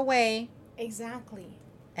 walk away. Exactly.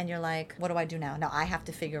 And you're like, what do I do now? Now I have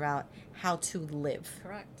to figure out how to live.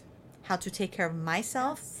 Correct. How to take care of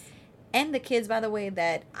myself. Yes. And the kids, by the way,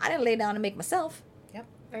 that I didn't lay down and make myself. Yep,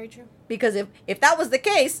 very true. Because if that was the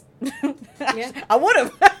case, Yeah. I would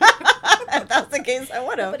have. If that was the case, I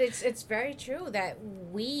would have. But it's very true that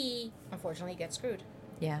we, unfortunately, get screwed.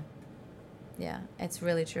 Yeah. Yeah, it's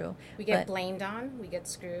really true. We get blamed on. We get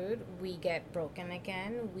screwed. We get broken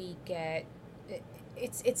again. We get...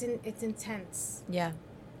 It's intense. Yeah.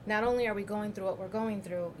 Not only are we going through what we're going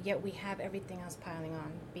through, yet we have everything else piling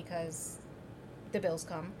on because the bills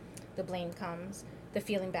come, the blame comes, the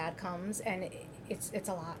feeling bad comes, and it's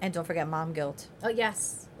a lot. And don't forget mom guilt. Oh,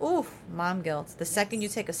 yes. Oof, mom guilt. The second you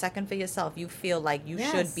take a second for yourself, you feel like you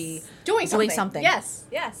should be doing something. Yes.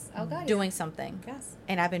 Oh, God. Doing something. Yes.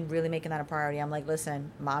 And I've been really making that a priority. I'm like,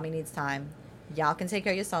 listen, mommy needs time. Y'all can take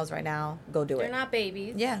care of yourselves right now. Go do it. They're not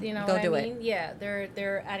babies. Yeah, You know go what do I it. mean? Yeah,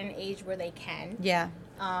 they're at an age where they can. Yeah.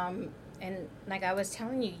 And like I was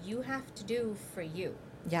telling you, you have to do for you.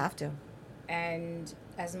 You have to. And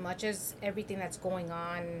as much as everything that's going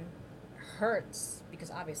on hurts,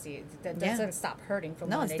 because obviously that doesn't stop hurting from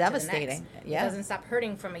one day to the next. No, it's devastating. Yeah. It doesn't stop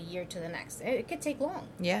hurting from a year to the next. It could take long.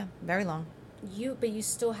 Yeah, very long. But you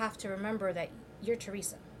still have to remember that you're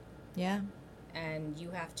Teresa. Yeah. And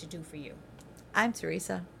you have to do for you. I'm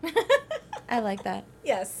Teresa. I like that.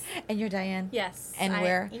 Yes. And you're Diane. Yes. And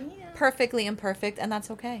we're perfectly imperfect, and that's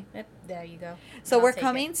okay. Yep, there you go. So we're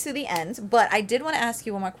coming to the end, but I did want to ask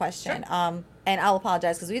you one more question. Sure. And I'll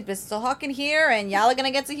apologize because we've been still talking here, and y'all are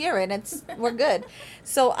gonna get to hear it. We're good.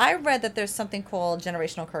 So I read that there's something called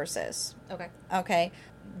generational curses. Okay. Okay.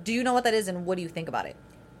 Do you know what that is, and what do you think about it?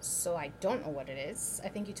 So I don't know what it is. I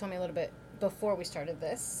think you told me a little bit before we started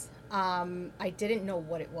this. I didn't know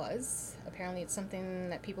what it was. Apparently it's something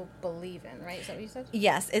that people believe in, right? Is that what you said?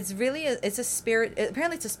 Yes, it's a spirit.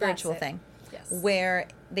 Apparently it's a spiritual thing. Yes. Where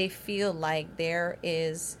they feel like there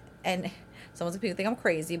is, and some people think I'm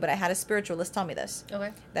crazy, but I had a spiritualist tell me this.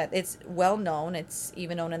 Okay. That it's well known, it's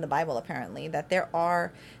even known in the Bible apparently, that there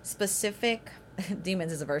are specific,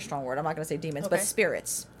 demons is a very strong word, I'm not going to say demons, but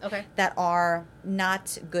spirits. Okay. That are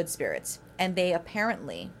not good spirits. And they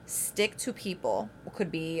apparently stick to people,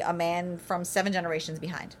 could be a man from 7 generations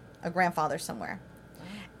behind, a grandfather somewhere. Wow.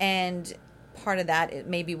 And part of that, it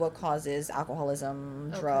may be what causes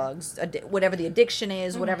alcoholism, drugs, whatever the addiction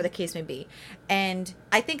is, whatever the case may be. And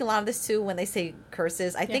I think a lot of this too, when they say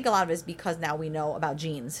curses, I think a lot of it is because now we know about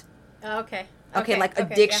genes. Okay.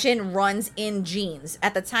 Addiction runs in genes.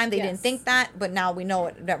 At the time, they didn't think that, but now we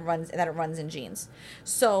know that it runs in genes.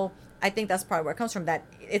 So I think that's probably where it comes from, that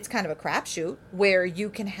it's kind of a crapshoot where you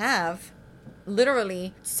can have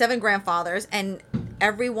literally 7 grandfathers and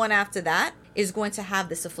everyone after that is going to have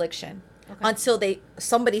this affliction until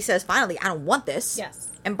somebody says, finally, I don't want this,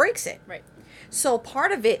 and breaks it. Right. So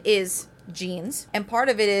part of it is genes and part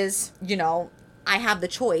of it is, I have the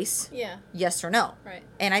choice, yes or no. Right.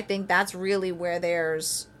 And I think that's really where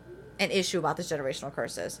there's an issue about this generational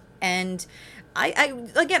curses. And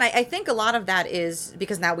I think a lot of that is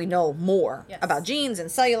because now we know more about genes and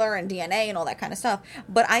cellular and DNA and all that kind of stuff.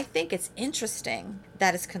 But I think it's interesting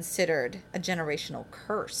that it's considered a generational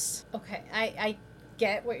curse. Okay, I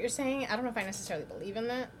get what you're saying. I don't know if I necessarily believe in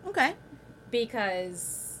that. Okay.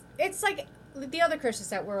 Because it's like the other curses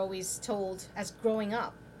that we're always told as growing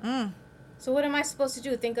up. Mm. So what am I supposed to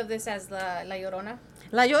do? Think of this as La Llorona?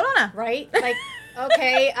 La Llorona. Right? Like,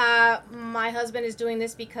 okay, my husband is doing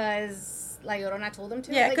this because La Llorona told him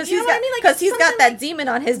to. Yeah, because he's got that demon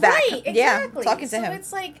on his back. Right, exactly. Yeah, talking to him. So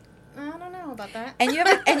it's like, I don't know about that. And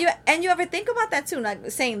you ever think about that too? Like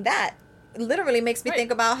saying that literally makes me think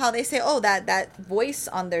about how they say, oh, that voice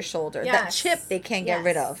on their shoulder, that chip they can't get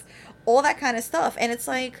rid of, all that kind of stuff. And it's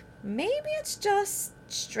like, maybe it's just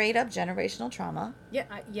straight up generational trauma.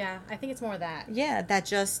 Yeah, I think it's more that. Yeah, that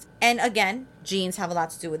just, and again, genes have a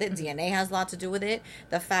lot to do with it. DNA has a lot to do with it.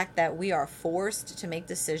 The fact that we are forced to make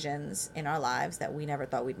decisions in our lives that we never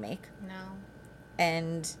thought we'd make. No.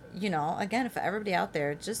 And, again, for everybody out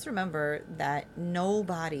there, just remember that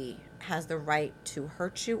nobody has the right to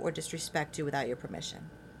hurt you or disrespect you without your permission.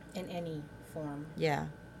 In any form. Yeah.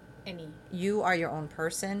 Any. You are your own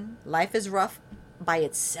person. Life is rough by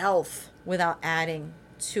itself without adding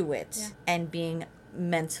to it and being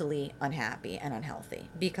mentally unhappy and unhealthy,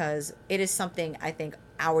 because it is something I think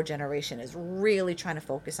our generation is really trying to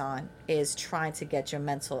focus on, is trying to get your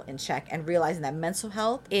mental in check and realizing that mental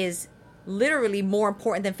health is literally more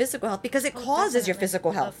important than physical health because it causes your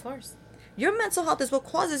physical health. Of course. Your mental health is what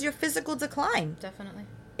causes your physical decline. Definitely.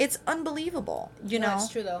 It's unbelievable, No, it's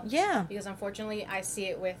true though. Yeah. Because unfortunately I see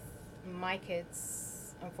it with my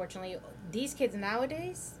kids. Unfortunately, these kids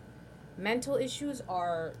nowadays, mental issues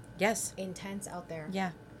are yes intense out there. Yeah.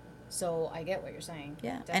 So I get what you're saying.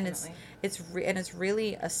 Yeah, Definitely. and it's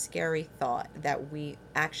really a scary thought that we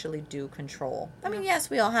actually do control. I mean, yes,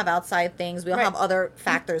 we all have outside things. We all have other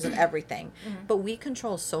factors of everything, but we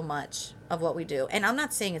control so much of what we do. And I'm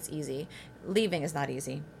not saying it's easy. Leaving is not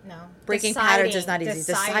easy. No. Breaking patterns is not easy.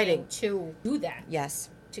 Deciding to do that. Yes.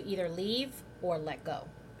 To either leave or let go.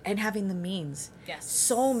 And having the means. Yes.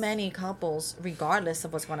 So many couples, regardless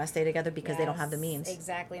of what's going on, stay together because they don't have the means.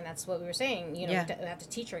 Exactly, and that's what we were saying. You know, we have to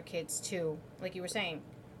teach our kids to, like you were saying,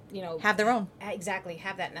 you know, have their own. Exactly,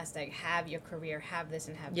 have that nest egg, have your career, have this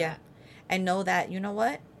and have that. And know that, you know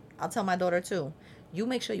what? I'll tell my daughter too. You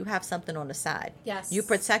make sure you have something on the side. Yes. You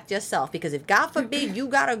protect yourself because if God forbid you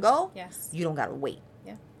gotta go, you don't gotta wait.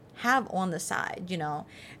 Have on the side, you know.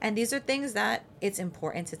 And these are things that it's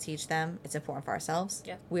important to teach them. It's important for ourselves.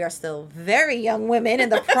 We are still very young women in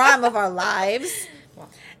the prime of our lives. Wow.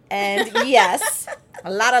 And yes,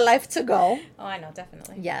 a lot of life to go. Oh, I know,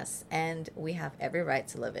 definitely. Yes, and we have every right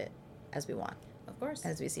to live it as we want. Of course.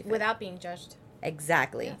 As we see fit. Without being judged.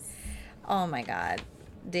 Exactly. Yes. Oh my God.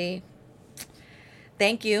 D,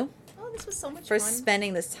 thank you. Oh, this was so much for fun.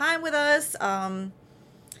 spending this time with us.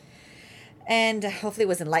 And hopefully it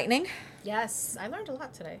was enlightening. Yes, I learned a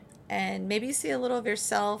lot today. And maybe you see a little of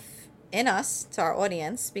yourself in us to our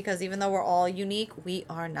audience, because even though we're all unique, we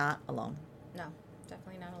are not alone. No,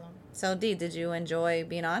 definitely not alone. So, Dee, did you enjoy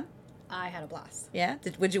being on? I had a blast. Yeah?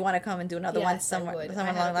 Would you want to come and do another one somewhere? I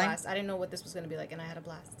had a blast. I didn't know what this was going to be like, and I had a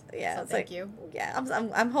blast. Yeah, so thank you. Yeah,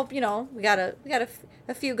 I'm hope, you know, we got a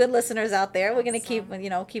few good listeners out there. We're going to keep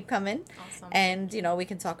coming. Awesome. And, you know, we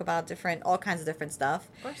can talk about all kinds of different stuff.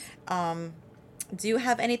 Of course. Do you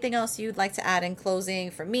have anything else you'd like to add in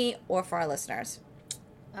closing for me or for our listeners?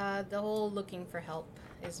 The whole looking for help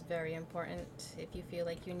is very important. If you feel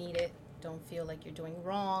like you need it, don't feel like you're doing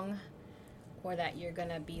wrong or that you're going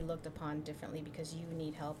to be looked upon differently because you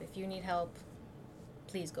need help. If you need help,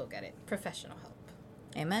 please go get it. Professional help.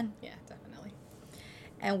 Amen. Yeah, definitely.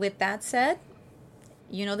 And with that said,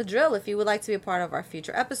 you know the drill. If you would like to be a part of our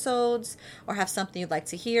future episodes or have something you'd like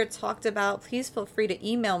to hear talked about, please feel free to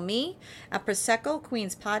email me at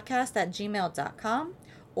proseccoqueenspodcast@gmail.com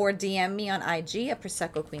or DM me on IG at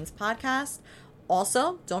Prosecco Queens Podcast.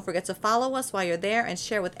 Also, don't forget to follow us while you're there and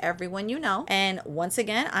share with everyone you know. And once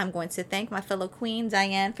again, I'm going to thank my fellow queen,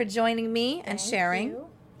 Diane, for joining me and sharing. You.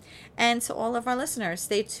 And to all of our listeners,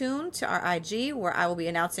 stay tuned to our IG where I will be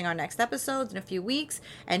announcing our next episodes in a few weeks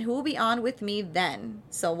and who will be on with me then.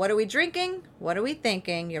 So what are we drinking? What are we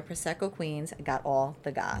thinking? Your Prosecco Queens got all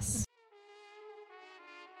the goss.